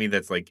something in me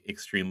that's like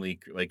extremely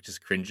like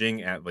just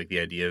cringing at like the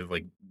idea of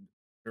like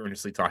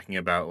earnestly talking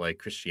about like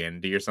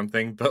Christianity or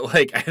something. But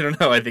like I don't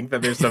know. I think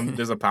that there's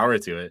a power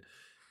to it,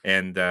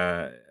 and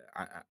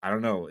I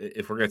don't know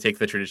if we're going to take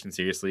the tradition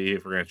seriously,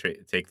 if we're going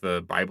to take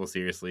the Bible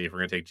seriously, if we're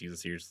going to take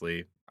Jesus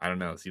seriously. I don't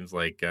know. It seems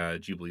like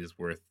Jubilee is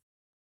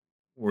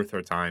worth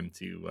our time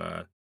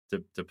to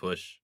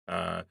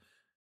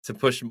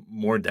push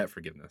more debt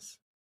forgiveness.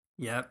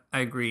 Yep, I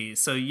agree.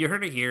 So you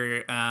heard it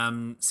here.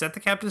 Set the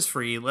captives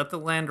free. Let the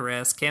land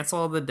rest. Cancel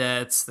all the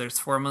debts. There's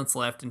 4 months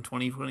left in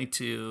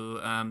 2022.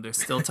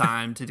 There's still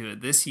time to do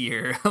it this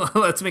year.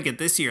 Let's make it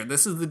this year.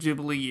 This is the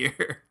Jubilee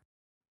year.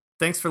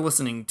 Thanks for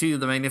listening to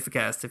the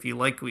Magnificast. If you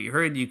like what you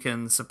heard, you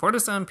can support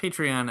us on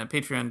Patreon at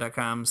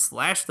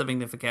patreon.com/the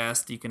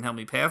Magnificast. You can help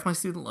me pay off my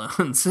student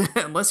loans.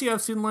 Unless you have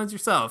student loans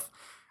yourself.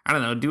 I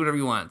don't know. Do whatever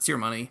you want. It's your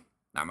money,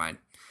 not mine.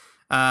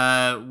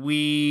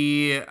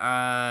 We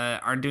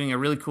are doing a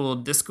really cool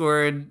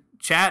Discord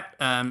chat.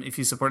 If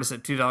you support us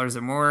at $2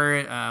 or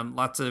more,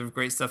 lots of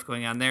great stuff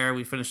going on there.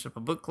 We finished up a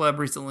book club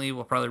recently.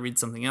 We'll probably read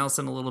something else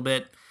in a little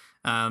bit.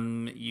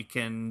 You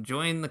can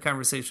join the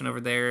conversation over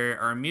there.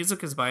 Our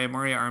music is by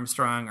Amoria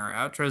Armstrong. Our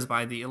outro is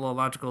by The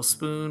Illogical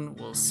Spoon.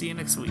 We'll see you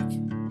next week.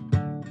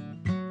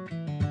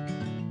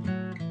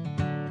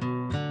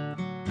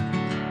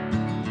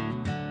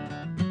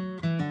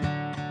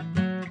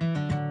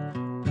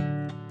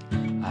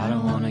 I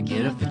don't wanna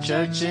get up for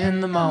church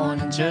in the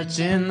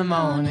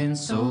morning,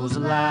 souls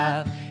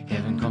alive.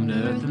 Heaven come to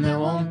earth and there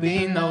won't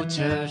be no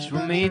church.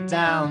 We'll meet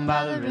down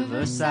by the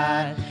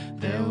riverside.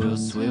 There we'll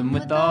swim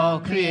with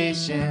all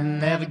creation.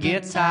 Never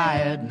get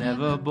tired,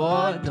 never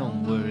bored.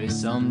 Don't worry,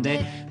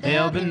 someday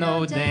there'll be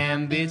no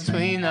dam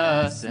between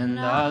us and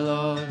our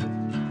Lord.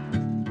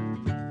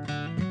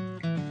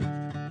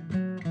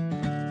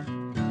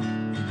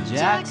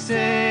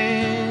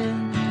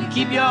 Jackson,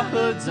 keep your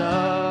hoods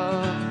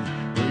up.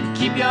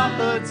 Keep your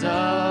hoods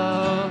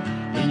up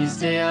and you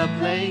stay up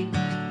late.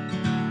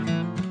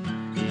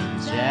 In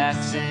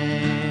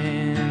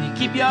Jackson, you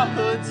keep your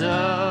hoods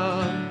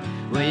up.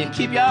 Well, you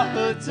keep your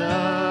hoods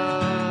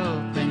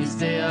up and you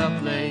stay up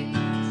late.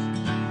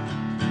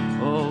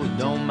 Oh,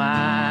 don't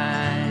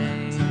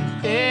mind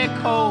a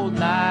cold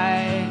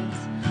night,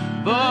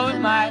 but we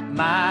might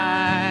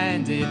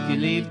mind if you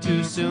leave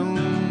too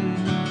soon.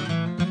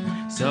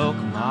 So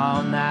come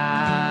on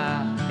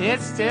now,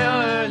 it's still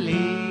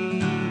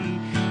early.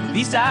 At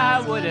least I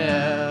would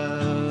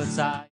else.